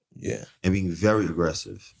Malignaggi. Yeah. And being very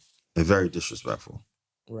aggressive and very disrespectful.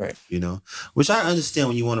 Right. You know? Which I understand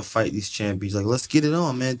when you want to fight these champions. Like, let's get it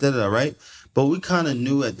on, man. Right? But we kind of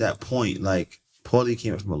knew at that point, like, Paulie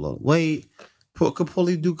came from a low weight. Could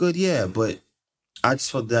Paulie do good? Yeah. But I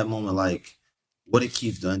just felt that moment like, what did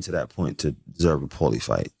Keith done to that point to deserve a Paulie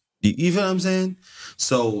fight? You feel what I'm saying?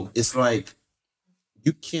 So it's like,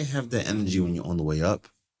 you can't have that energy when you're on the way up.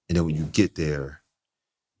 And then when you get there,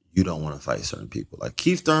 you don't want to fight certain people. Like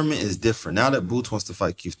Keith Thurman is different. Now that Boots wants to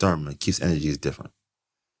fight Keith Thurman, Keith's energy is different.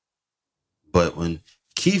 But when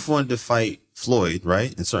Keith wanted to fight Floyd,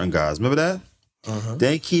 right, and certain guys, remember that? Uh-huh.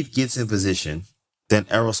 Then Keith gets in position. Then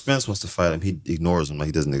Errol Spence wants to fight him. He ignores him like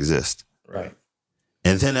he doesn't exist. Right.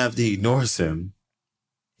 And then after he ignores him,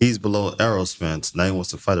 he's below Errol Spence. Now he wants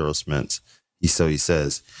to fight Errol Spence. So he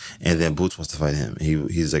says. And then Boots wants to fight him.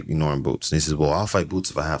 He's like ignoring Boots. And he says, well, I'll fight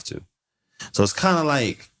Boots if I have to. So it's kind of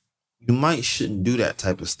like, you shouldn't do that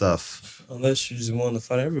type of stuff. Unless you just want to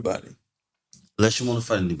fight everybody. Unless you want to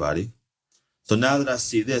fight anybody. So now that I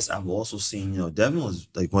see this, I've also seen, Devin was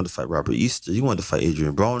like wanted to fight Robert Easter. He wanted to fight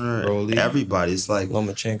Adrian Broner. Broly. Everybody. It's like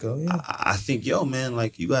Lomachenko. Yeah. I think, man,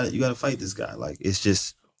 like you got to fight this guy. Like it's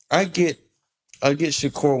just. I get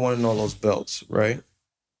Shakur wanting all those belts, right?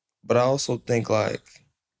 But I also think I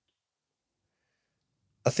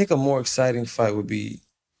think a more exciting fight would be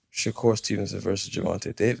Shakur Stevenson versus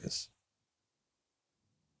Gervonta Davis.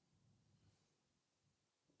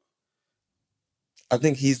 I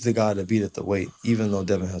think he's the guy to beat at the weight, even though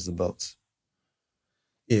Devin has the belts.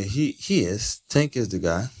 Yeah, he is. Tank is the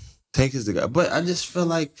guy. But I just feel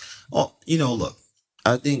like, look,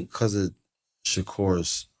 I think because of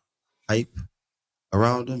Shakur's hype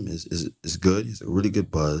around him is good. He's a really good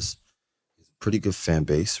buzz. He's a pretty good fan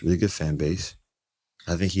base. Really good fan base.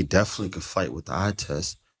 I think he definitely could fight with the eye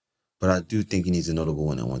test, but I do think he needs a notable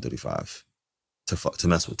win at 135 to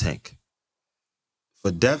mess with Tank. For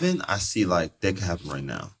Devin, I see like that could happen right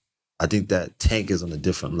now. I think that Tank is on a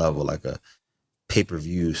different level, like a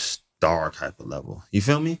pay-per-view star type of level. You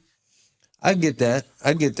feel me? I get that.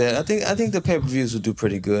 I think the pay-per-views would do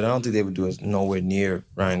pretty good. I don't think they would do it nowhere near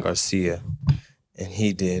Ryan Garcia, and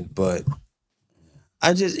he did. But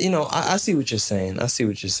I just, I see what you're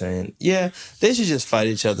saying. Yeah, they should just fight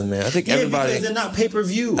each other, man. I think everybody. Because they're not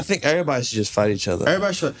pay-per-view. I think everybody should just fight each other.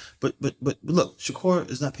 Everybody should. But look, Shakur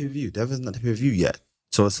is not pay-per-view. Devin's not pay-per-view yet.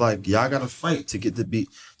 So it's like y'all gotta fight to get the beat.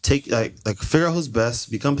 Take like figure out who's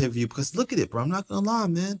best, become pay-per-view. Because look at it, bro. I'm not gonna lie,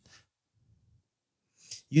 man.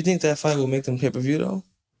 You think that fight will make them pay-per-view though?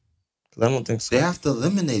 'Cause I don't think so. They have to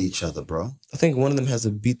eliminate each other, bro. I think one of them has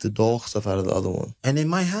to beat the dog stuff out of the other one. And it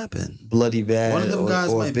might happen. Bloody bad. One of them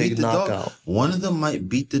guys or might a big beat the knockout. dog. One of them might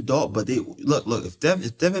beat the dog, but they look. If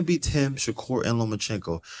Devin beats him, Shakur and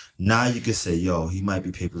Lomachenko, now you can say, yo, he might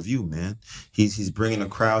be pay-per-view, man. He's bringing a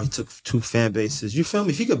crowd. He took 2 fan bases. You feel me?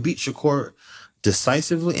 If he could beat Shakur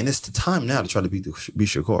decisively, and it's the time now to try to beat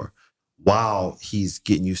Shakur while he's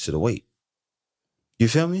getting used to the weight. You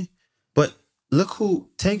feel me? But look who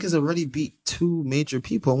Tank has already beat 2 major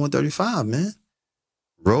people at 135, man.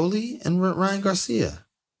 Rolly and Ryan Garcia.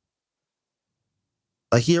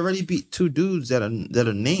 Like, he already beat 2 dudes that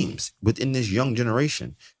are names within this young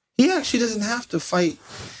generation. He actually doesn't have to fight.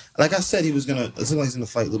 Like I said, it looks like he's gonna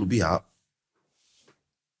fight Little B-Hop.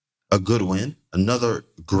 A good win, another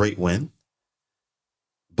great win.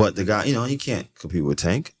 But the guy, he can't compete with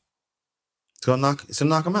Tank. It's gonna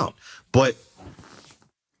knock him out. But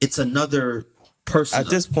it's another person. At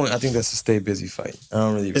this point, I think that's a stay busy fight. I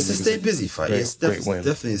don't really. It's a stay busy fight. It's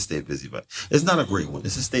definitely a stay busy fight. It's not a great one.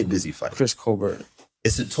 It's a stay busy fight. Chris Colbert.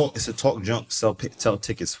 It's a talk junk, sell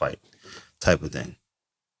tickets fight type of thing.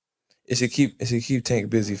 It's a keep Tank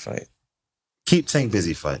busy fight. Keep Tank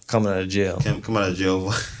busy fight. Coming out of jail. Come out of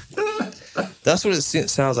jail. That's what it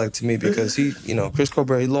sounds like to me, because Chris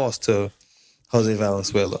Colbert, he lost to Jose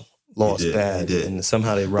Valenzuela. Lost bad. He did. And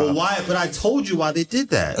somehow they robbed. But why? But I told you why they did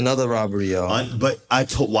that. Another robbery, y'all.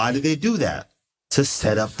 Why did they do that? To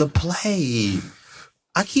set up the play.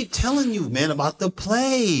 I keep telling you, man, about the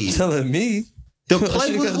play. Telling me? The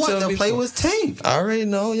play was what? The play was Tank. I already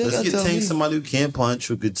know. Let's get Tank somebody who can't punch,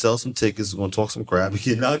 who could sell some tickets, who's going to talk some crap and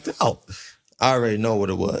get knocked out. I already know what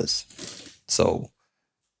it was. So,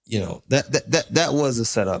 that was a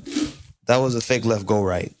setup. That was a fake left, go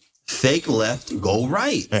right. Fake left, go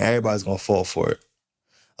right. And everybody's going to fall for it.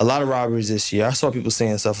 A lot of robberies this year. I saw people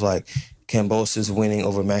saying stuff like Kambosos winning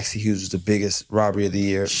over Maxie Hughes was the biggest robbery of the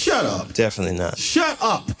year. Shut up. Definitely not. Shut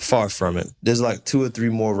up. Far from it. There's like 2 or 3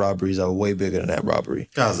 more robberies that were way bigger than that robbery.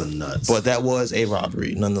 Guys are nuts. But that was a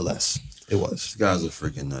robbery, nonetheless. It was. These guys are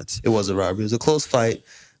freaking nuts. It was a robbery. It was a close fight,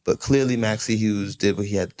 but clearly Maxie Hughes did what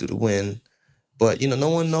he had to do to win. But, no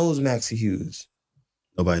one knows Maxie Hughes.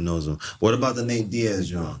 Nobody knows him. What about the Nate Diaz,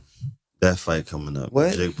 John? That fight coming up.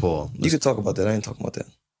 What? Jake Paul. You could talk about that. I ain't talking about that.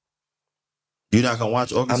 You're not gonna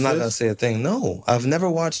watch August 5th? I'm not gonna say a thing. No, I've never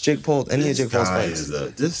watched any of Jake Paul's fights.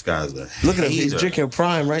 This guy's a Look at him. He's drinking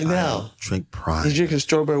Prime right now. Drink Prime. He's drinking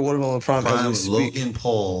strawberry watermelon Prime as we speak. Logan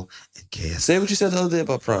Paul and KSI. Say what you said the other day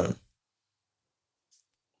about Prime.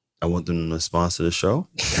 I want them to sponsor the show.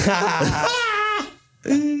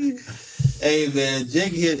 Hey man,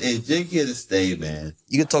 Jake here to stay, man.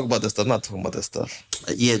 You can talk about this stuff. I'm not talking about this stuff.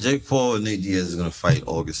 Yeah, Jake Paul and Nate Diaz is gonna fight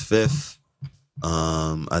August 5th.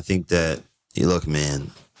 I think that. Hey, look,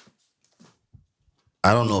 man.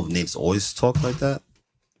 I don't know if Nate's always talked like that.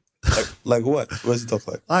 Like what? What does he talk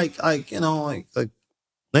like? Like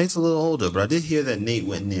Nate's a little older, but I did hear that Nate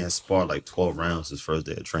went in there and sparred like 12 rounds his first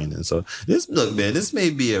day of training. So this may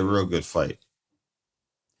be a real good fight.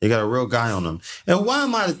 He got a real guy on him. And why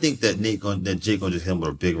am I to think that Jake gonna just hit him with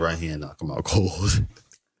a big right hand, knock him out cold?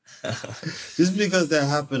 Just because that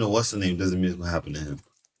happened to what's the name doesn't mean it's gonna happen to him.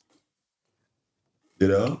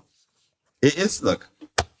 It's look.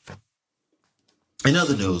 In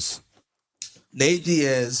other news, Nate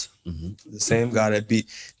Diaz, the same guy that did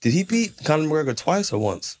he beat Conor McGregor twice or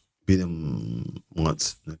once? Beat him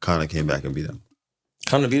once. Conor came back and beat him.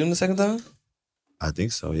 Conor beat him the second time? I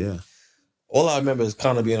think so, yeah. All I remember is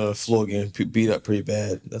Conor being on the floor getting beat up pretty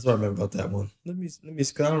bad. That's what I remember about that one. Let me. I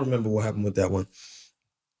don't remember what happened with that one.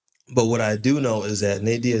 But what I do know is that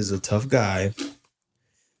Nate Diaz is a tough guy.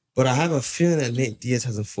 But I have a feeling that Nate Diaz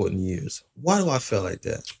hasn't fought in years. Why do I feel like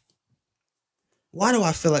that?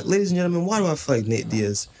 Ladies and gentlemen, why do I feel like Nate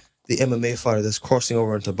Diaz, the MMA fighter that's crossing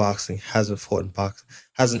over into boxing, hasn't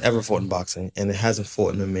ever fought in boxing, and it hasn't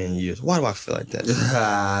fought in MMA in years? Why do I feel like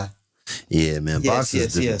that? Yeah, man. Yes.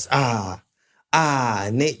 Nate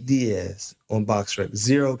Diaz on BoxRec.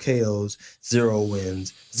 0 KOs, 0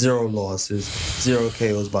 wins, 0 losses, 0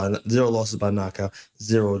 losses by knockout,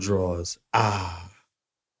 0 draws.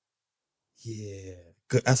 Yeah.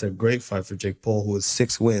 Good. That's a great fight for Jake Paul, who has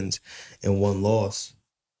 6 wins and 1 loss.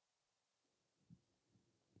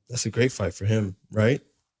 That's a great fight for him, right?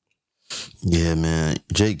 Yeah, man.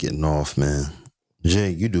 Jake getting off, man.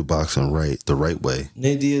 Jake, you do boxing the right way.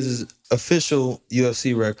 Nate Diaz's official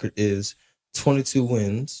UFC record is 22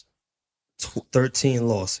 wins, 13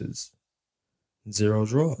 losses, 0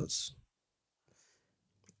 draws.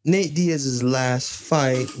 Nate Diaz's last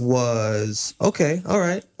fight was okay.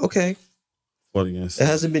 It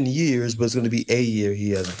hasn't been years, but it's going to be a year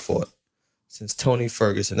he hasn't fought. since Tony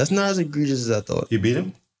Ferguson. That's not as egregious as I thought. You beat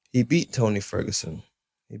him? He beat Tony Ferguson.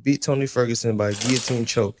 He beat Tony Ferguson by guillotine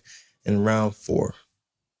choke in round 4.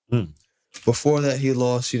 Before that, he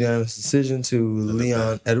lost unanimous decision to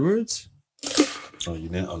Leon Edwards.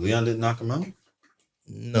 Leon didn't knock him out?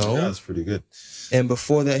 No. Yeah, that's pretty good. And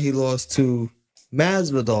before that, he lost to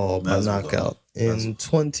Masvidal by knockout in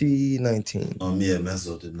 2019. Yeah,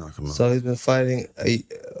 Masvidal did knock him out. So he's been fighting.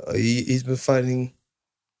 He's been fighting.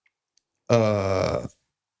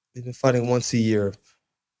 He's been fighting once a year.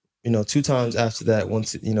 2 times after that.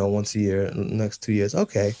 Once a year. In the next 2 years.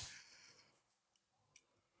 Okay.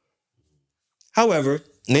 However,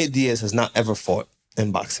 Nate Diaz has not ever fought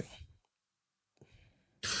in boxing.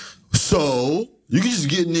 So you can just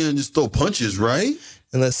get in there and just throw punches, right?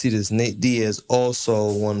 And let's see this. Nate Diaz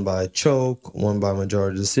also won by choke, won by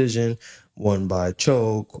majority decision, won by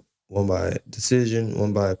choke, won by decision,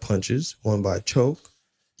 won by punches, won by choke.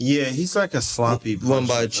 Yeah, he's like a sloppy puncher. Won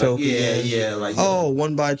by choke again. Yeah.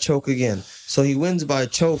 Won by choke again. So he wins by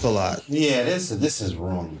choke a lot. Yeah, this is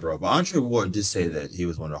wrong, bro. But Andre Ward did say that he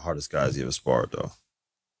was one of the hardest guys he ever sparred, though.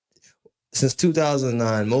 Since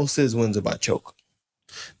 2009, most of his wins are by choke.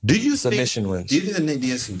 Do you submission wins? Do you think that Nate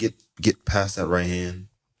Diaz can get past that right hand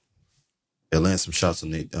and land some shots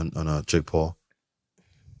on Jake Paul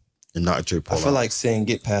and knock Jake Paul? I feel like saying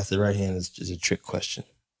get past the right hand is a trick question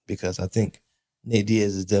because I think Nate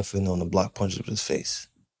Diaz is definitely known to block punches with his face.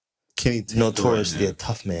 Can he take notoriously a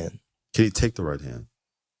tough man? Can he take the right hand?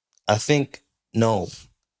 I think no.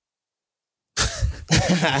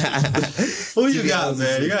 Who you got,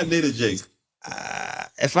 man? You got Nate or Jake?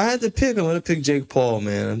 If I had to pick, I'm gonna pick Jake Paul,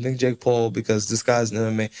 man. I think Jake Paul because this guy's an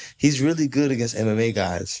MMA. He's really good against MMA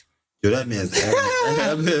guys. Yo, that man's an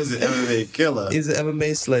MMA killer. He's an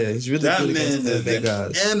MMA slayer. He's really good against MMA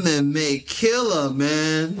guys. MMA killer,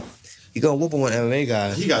 man. He gonna whoop him with MMA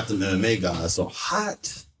guys. He got them MMA guys so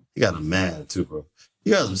hot. He got them mad too, bro.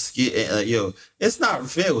 He got them scared. Yo, it's not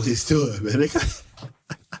fair what he's doing, man.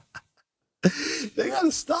 They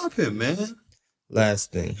gotta stop him, man.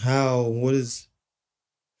 Last thing,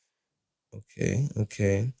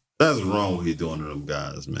 okay. That's wrong what he's doing to them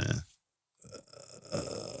guys, man.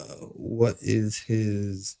 What is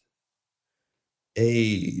his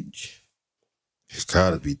age? He's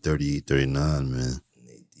gotta be 38, 39, man.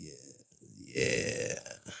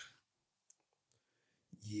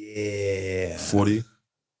 Yeah. 40?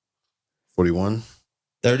 41?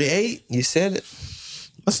 38? You said it.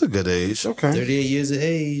 That's a good age. Okay. 38 years of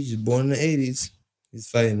age, born in the 80s. He's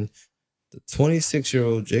fighting the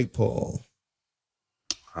 26-year-old Jake Paul.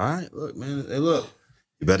 All right, look, man. Hey, look.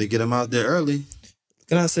 You better get him out there early.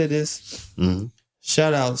 Can I say this? Mm-hmm.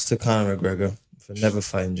 Shout outs to Conor McGregor for never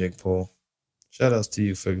fighting Jake Paul. Shout outs to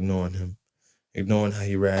you for ignoring him. Ignoring how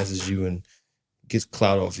he razzes you and gets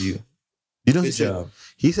clout off you. You know, Good job.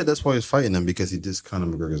 He said that's why he's fighting him because he dissed Conor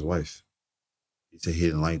McGregor's wife. He said he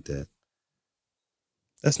didn't like that.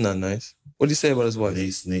 That's not nice. What did he say about his wife?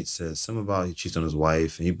 Nate says something about he cheated on his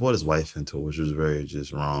wife and he brought his wife into it, which was very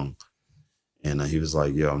just wrong. And he was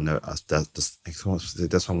like, "Yo, that's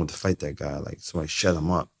why I want to fight that guy. Like somebody shut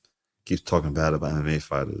him up. Keeps talking bad about MMA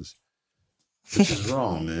fighters, which is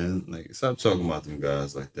wrong, man. Like stop talking about them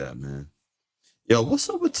guys like that, man. Yo, what's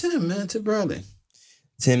up with Tim, man? Tim Bradley.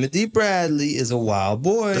 Timothy Bradley is a wild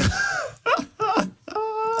boy.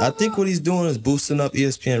 I think what he's doing is boosting up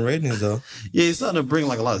ESPN ratings, though. Yeah, he's starting to bring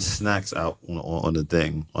like a lot of snacks out on the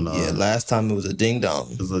thing. Last time it was a ding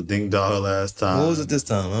dong. It was a ding dong last time. What was it this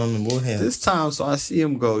time? I don't remember what happened. This time, so I see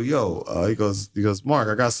him go, yo. He goes, Mark,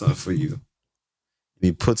 I got something for you. And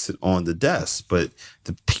he puts it on the desk, but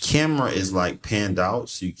the camera is like panned out,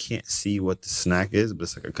 so you can't see what the snack is, but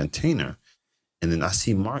it's like a container. And then I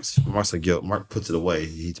see Mark's like, yo, Mark puts it away.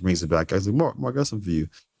 He brings it back. I was like, Mark, I got something for you.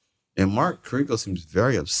 And Mark Carrico seems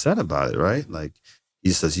very upset about it, right? Like he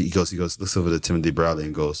goes, looks over to Timothy Bradley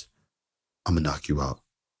and goes, I'm gonna knock you out.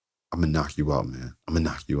 I'm gonna knock you out, man. I'm gonna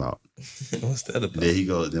knock you out. What's that about? And there he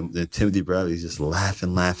goes. Then Timothy Bradley's just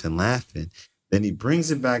laughing. Then he brings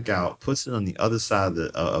it back out, puts it on the other side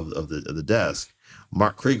of the desk.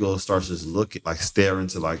 Mark Carrico starts just looking, like staring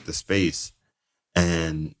into like the space,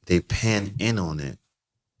 and they pan in on it.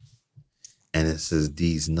 And it says,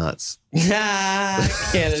 "These nuts."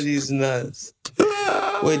 Kennedy's nuts.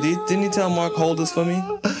 Wait, didn't he tell Mark, hold this for me?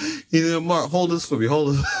 He said, Mark, hold this for me.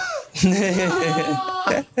 Hold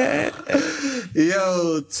it.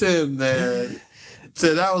 Yo, Tim, man.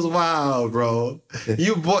 Tim, that was wild, bro.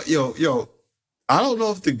 You bought, yo. I don't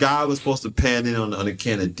know if the guy was supposed to pan in on a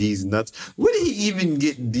can of D's nuts. Where did he even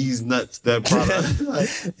get D's nuts, that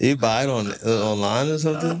product? He buy it online or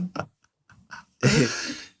something?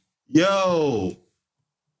 Yo,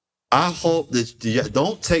 I hope that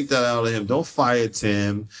don't take that out of him. Don't fire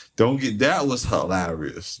Tim. That was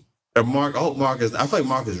hilarious. And Mark, I hope Mark is. I feel like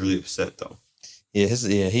Mark is really upset though. Yeah,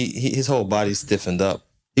 his whole body stiffened up.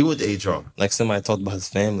 He went to HR. Like somebody talked about his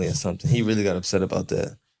family or something. He really got upset about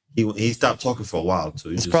that. He stopped talking for a while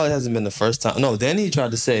too. This probably hasn't been the first time. No, then he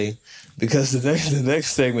tried to say, because the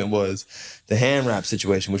next segment was the hand wrap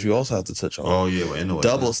situation, which we also have to touch on. Oh yeah, well,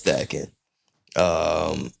 double stacking.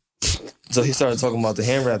 So he started talking about the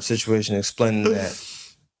hand wrap situation, explaining that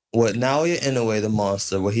what Naoya Inoue, the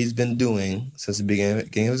monster, what he's been doing since the beginning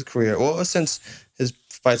of his career, or since his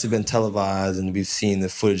fights have been televised and we've seen the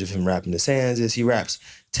footage of him wrapping his hands, is he wraps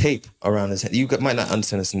tape around his hand. You might not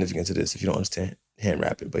understand the significance of this if you don't understand hand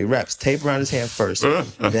wrapping, but he wraps tape around his hand first,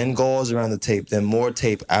 then gauze around the tape, then more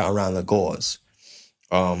tape out around the gauze,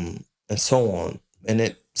 and so on. And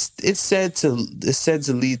it's said to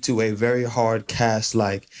lead to a very hard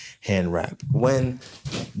cast-like hand wrap. When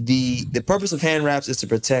the purpose of hand wraps is to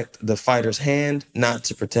protect the fighter's hand, not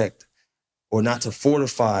to protect or not to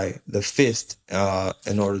fortify the fist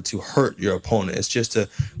in order to hurt your opponent. It's just to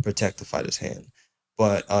protect the fighter's hand.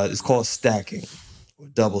 But it's called stacking.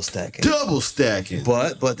 Double stacking. Double stacking.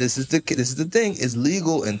 But this is the thing. It's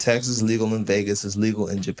legal in Texas, legal in Vegas, it's legal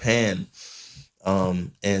in Japan.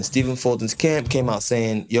 And Stephen Fulton's camp came out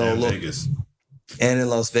saying, "Yo, and look," Vegas. And in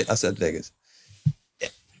Las Vegas. I said Vegas.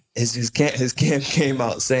 His camp came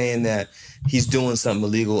out saying that he's doing something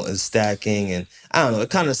illegal and stacking, and I don't know. It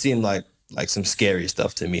kind of seemed like some scary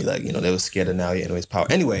stuff to me. Like, they were scared of Naoya Inoue's power.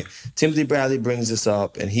 Anyway, Timothy Bradley brings this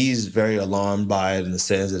up, and he's very alarmed by it and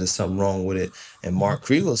says that there's something wrong with it. And Mark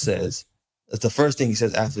Kriegel says, that's the first thing he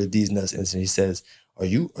says after the D's Nuts incident. He says, "Are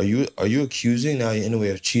you accusing Naoya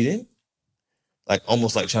Inoue of cheating?" Like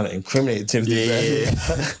almost like trying to incriminate Timothy Bradley. Like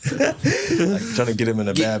trying to get him in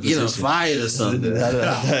a bad position. Fired or something. I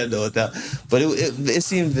don't know what that. But it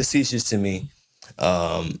seemed facetious to me.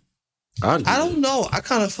 I don't know. I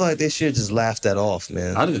kind of feel like they should just laugh that off,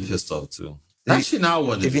 man. I'd have been pissed off too. Actually, now I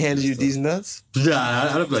wouldn't. If he handed you these nuts?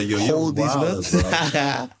 Yeah, I'd be like, yo, hold these nuts.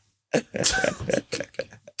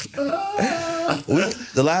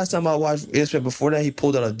 The last time I watched ESPN, before that, he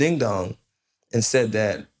pulled out a ding dong and said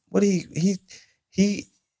that he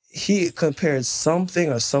compared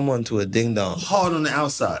something or someone to a ding dong. Hard on the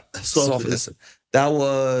outside. Softness. It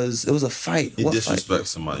was a fight. He what disrespect fight?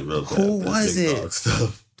 Somebody real bad. Who was it?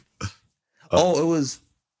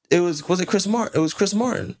 It was Chris Martin? It was Chris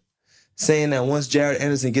Martin saying that once Jared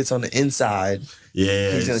Anderson gets on the inside,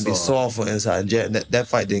 he's gonna be soft on the inside. That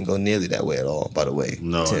fight didn't go nearly that way at all, by the way.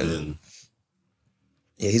 No, Tim. It didn't.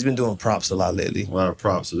 Yeah, he's been doing props a lot lately. A lot of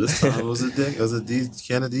props. So this time was it these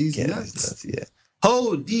Kennedy's nuts? Yeah.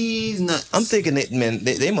 Hold these nuts. I'm thinking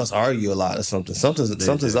they must argue a lot or something.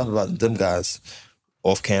 Something's up about them guys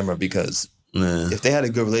off camera, because if they had a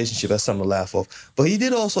good relationship, that's something to laugh off. But he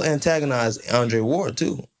did also antagonize Andre Ward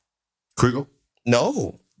too. Kriegel?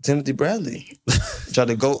 No, Timothy Bradley. Tried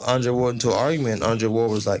to go Andre Ward into an argument. Andre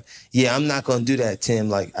Ward was like, "Yeah, I'm not gonna do that, Tim.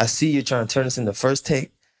 Like, I see you trying to turn this into first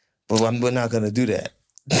take, but we're not gonna do that."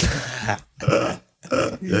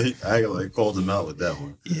 I called him out with that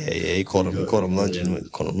one. Yeah, he called him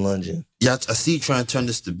lunging. Yeah, I see you trying to turn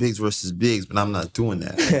this to Biggs versus Biggs, but I'm not doing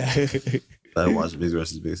that. I watch Biggs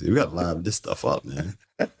versus Biggs. We gotta line this stuff up, man.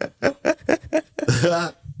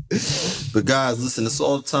 But guys, listen, that's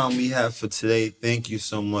all the time we have for today. Thank you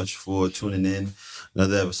so much for tuning in.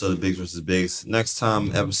 Another episode of Biggs versus Biggs. Next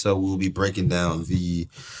time episode, we'll be breaking down the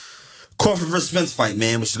Crawford versus Spence fight,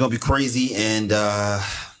 man, which is gonna be crazy. And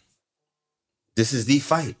this is the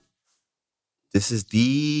fight.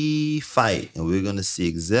 And we're gonna see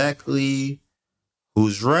exactly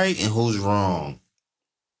who's right and who's wrong.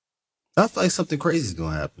 I feel like something crazy is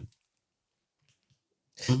gonna happen.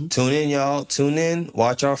 Mm-hmm. Tune in, y'all. Tune in.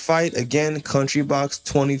 Watch our fight. Again,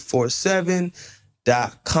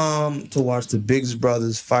 countrybox247.com to watch the Biggs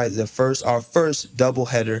brothers fight our first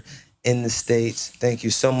doubleheader in the States. Thank you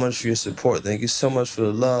so much for your support. Thank you so much for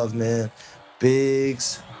the love, man.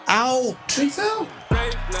 Biggs out. Biggs out.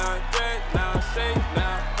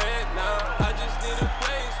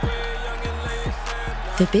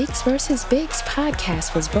 The Biggs vs. Biggs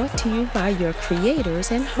podcast was brought to you by your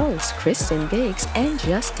creators and hosts, Kristen Biggs and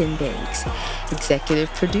Justin Biggs.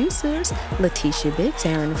 Executive producers, Letitia Biggs,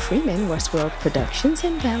 Aaron Freeman, Westworld Productions,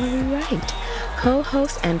 and Valerie Wright.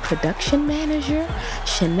 Co-host and production manager,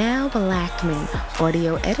 Chanel Blackman.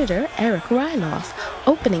 Audio editor, Eric Ryloff.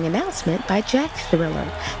 Opening announcement by Jack Thriller.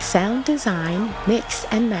 Sound design, mix,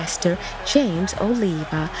 and master, James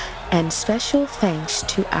Oliva. And special thanks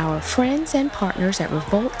to our friends and partners at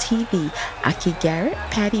Revolt TV, Aki Garrett,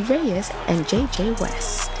 Patty Reyes, and JJ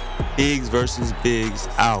West. Biggs versus Biggs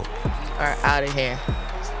out. Are out of here.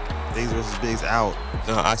 Biggs versus Biggs out.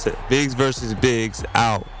 No, I said Biggs versus Biggs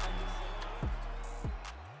out.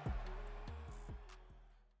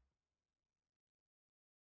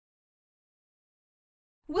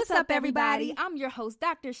 What's up, everybody? I'm your host,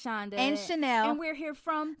 Dr. Shonda. And Chanel. And we're here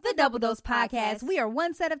from The Double Dose Podcast. We are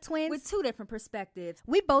one set of twins with two different perspectives.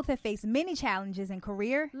 We both have faced many challenges in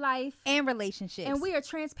career, life, and relationships. And we are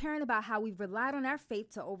transparent about how we've relied on our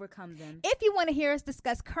faith to overcome them. If you want to hear us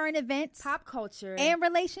discuss current events, pop culture, and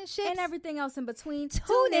relationships, and everything else in between,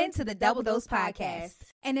 tune in to the Double Dose Podcast.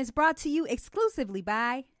 And it's brought to you exclusively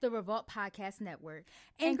by the Revolt Podcast Network.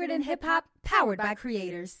 Anchored in hip hop, powered by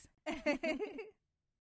creators.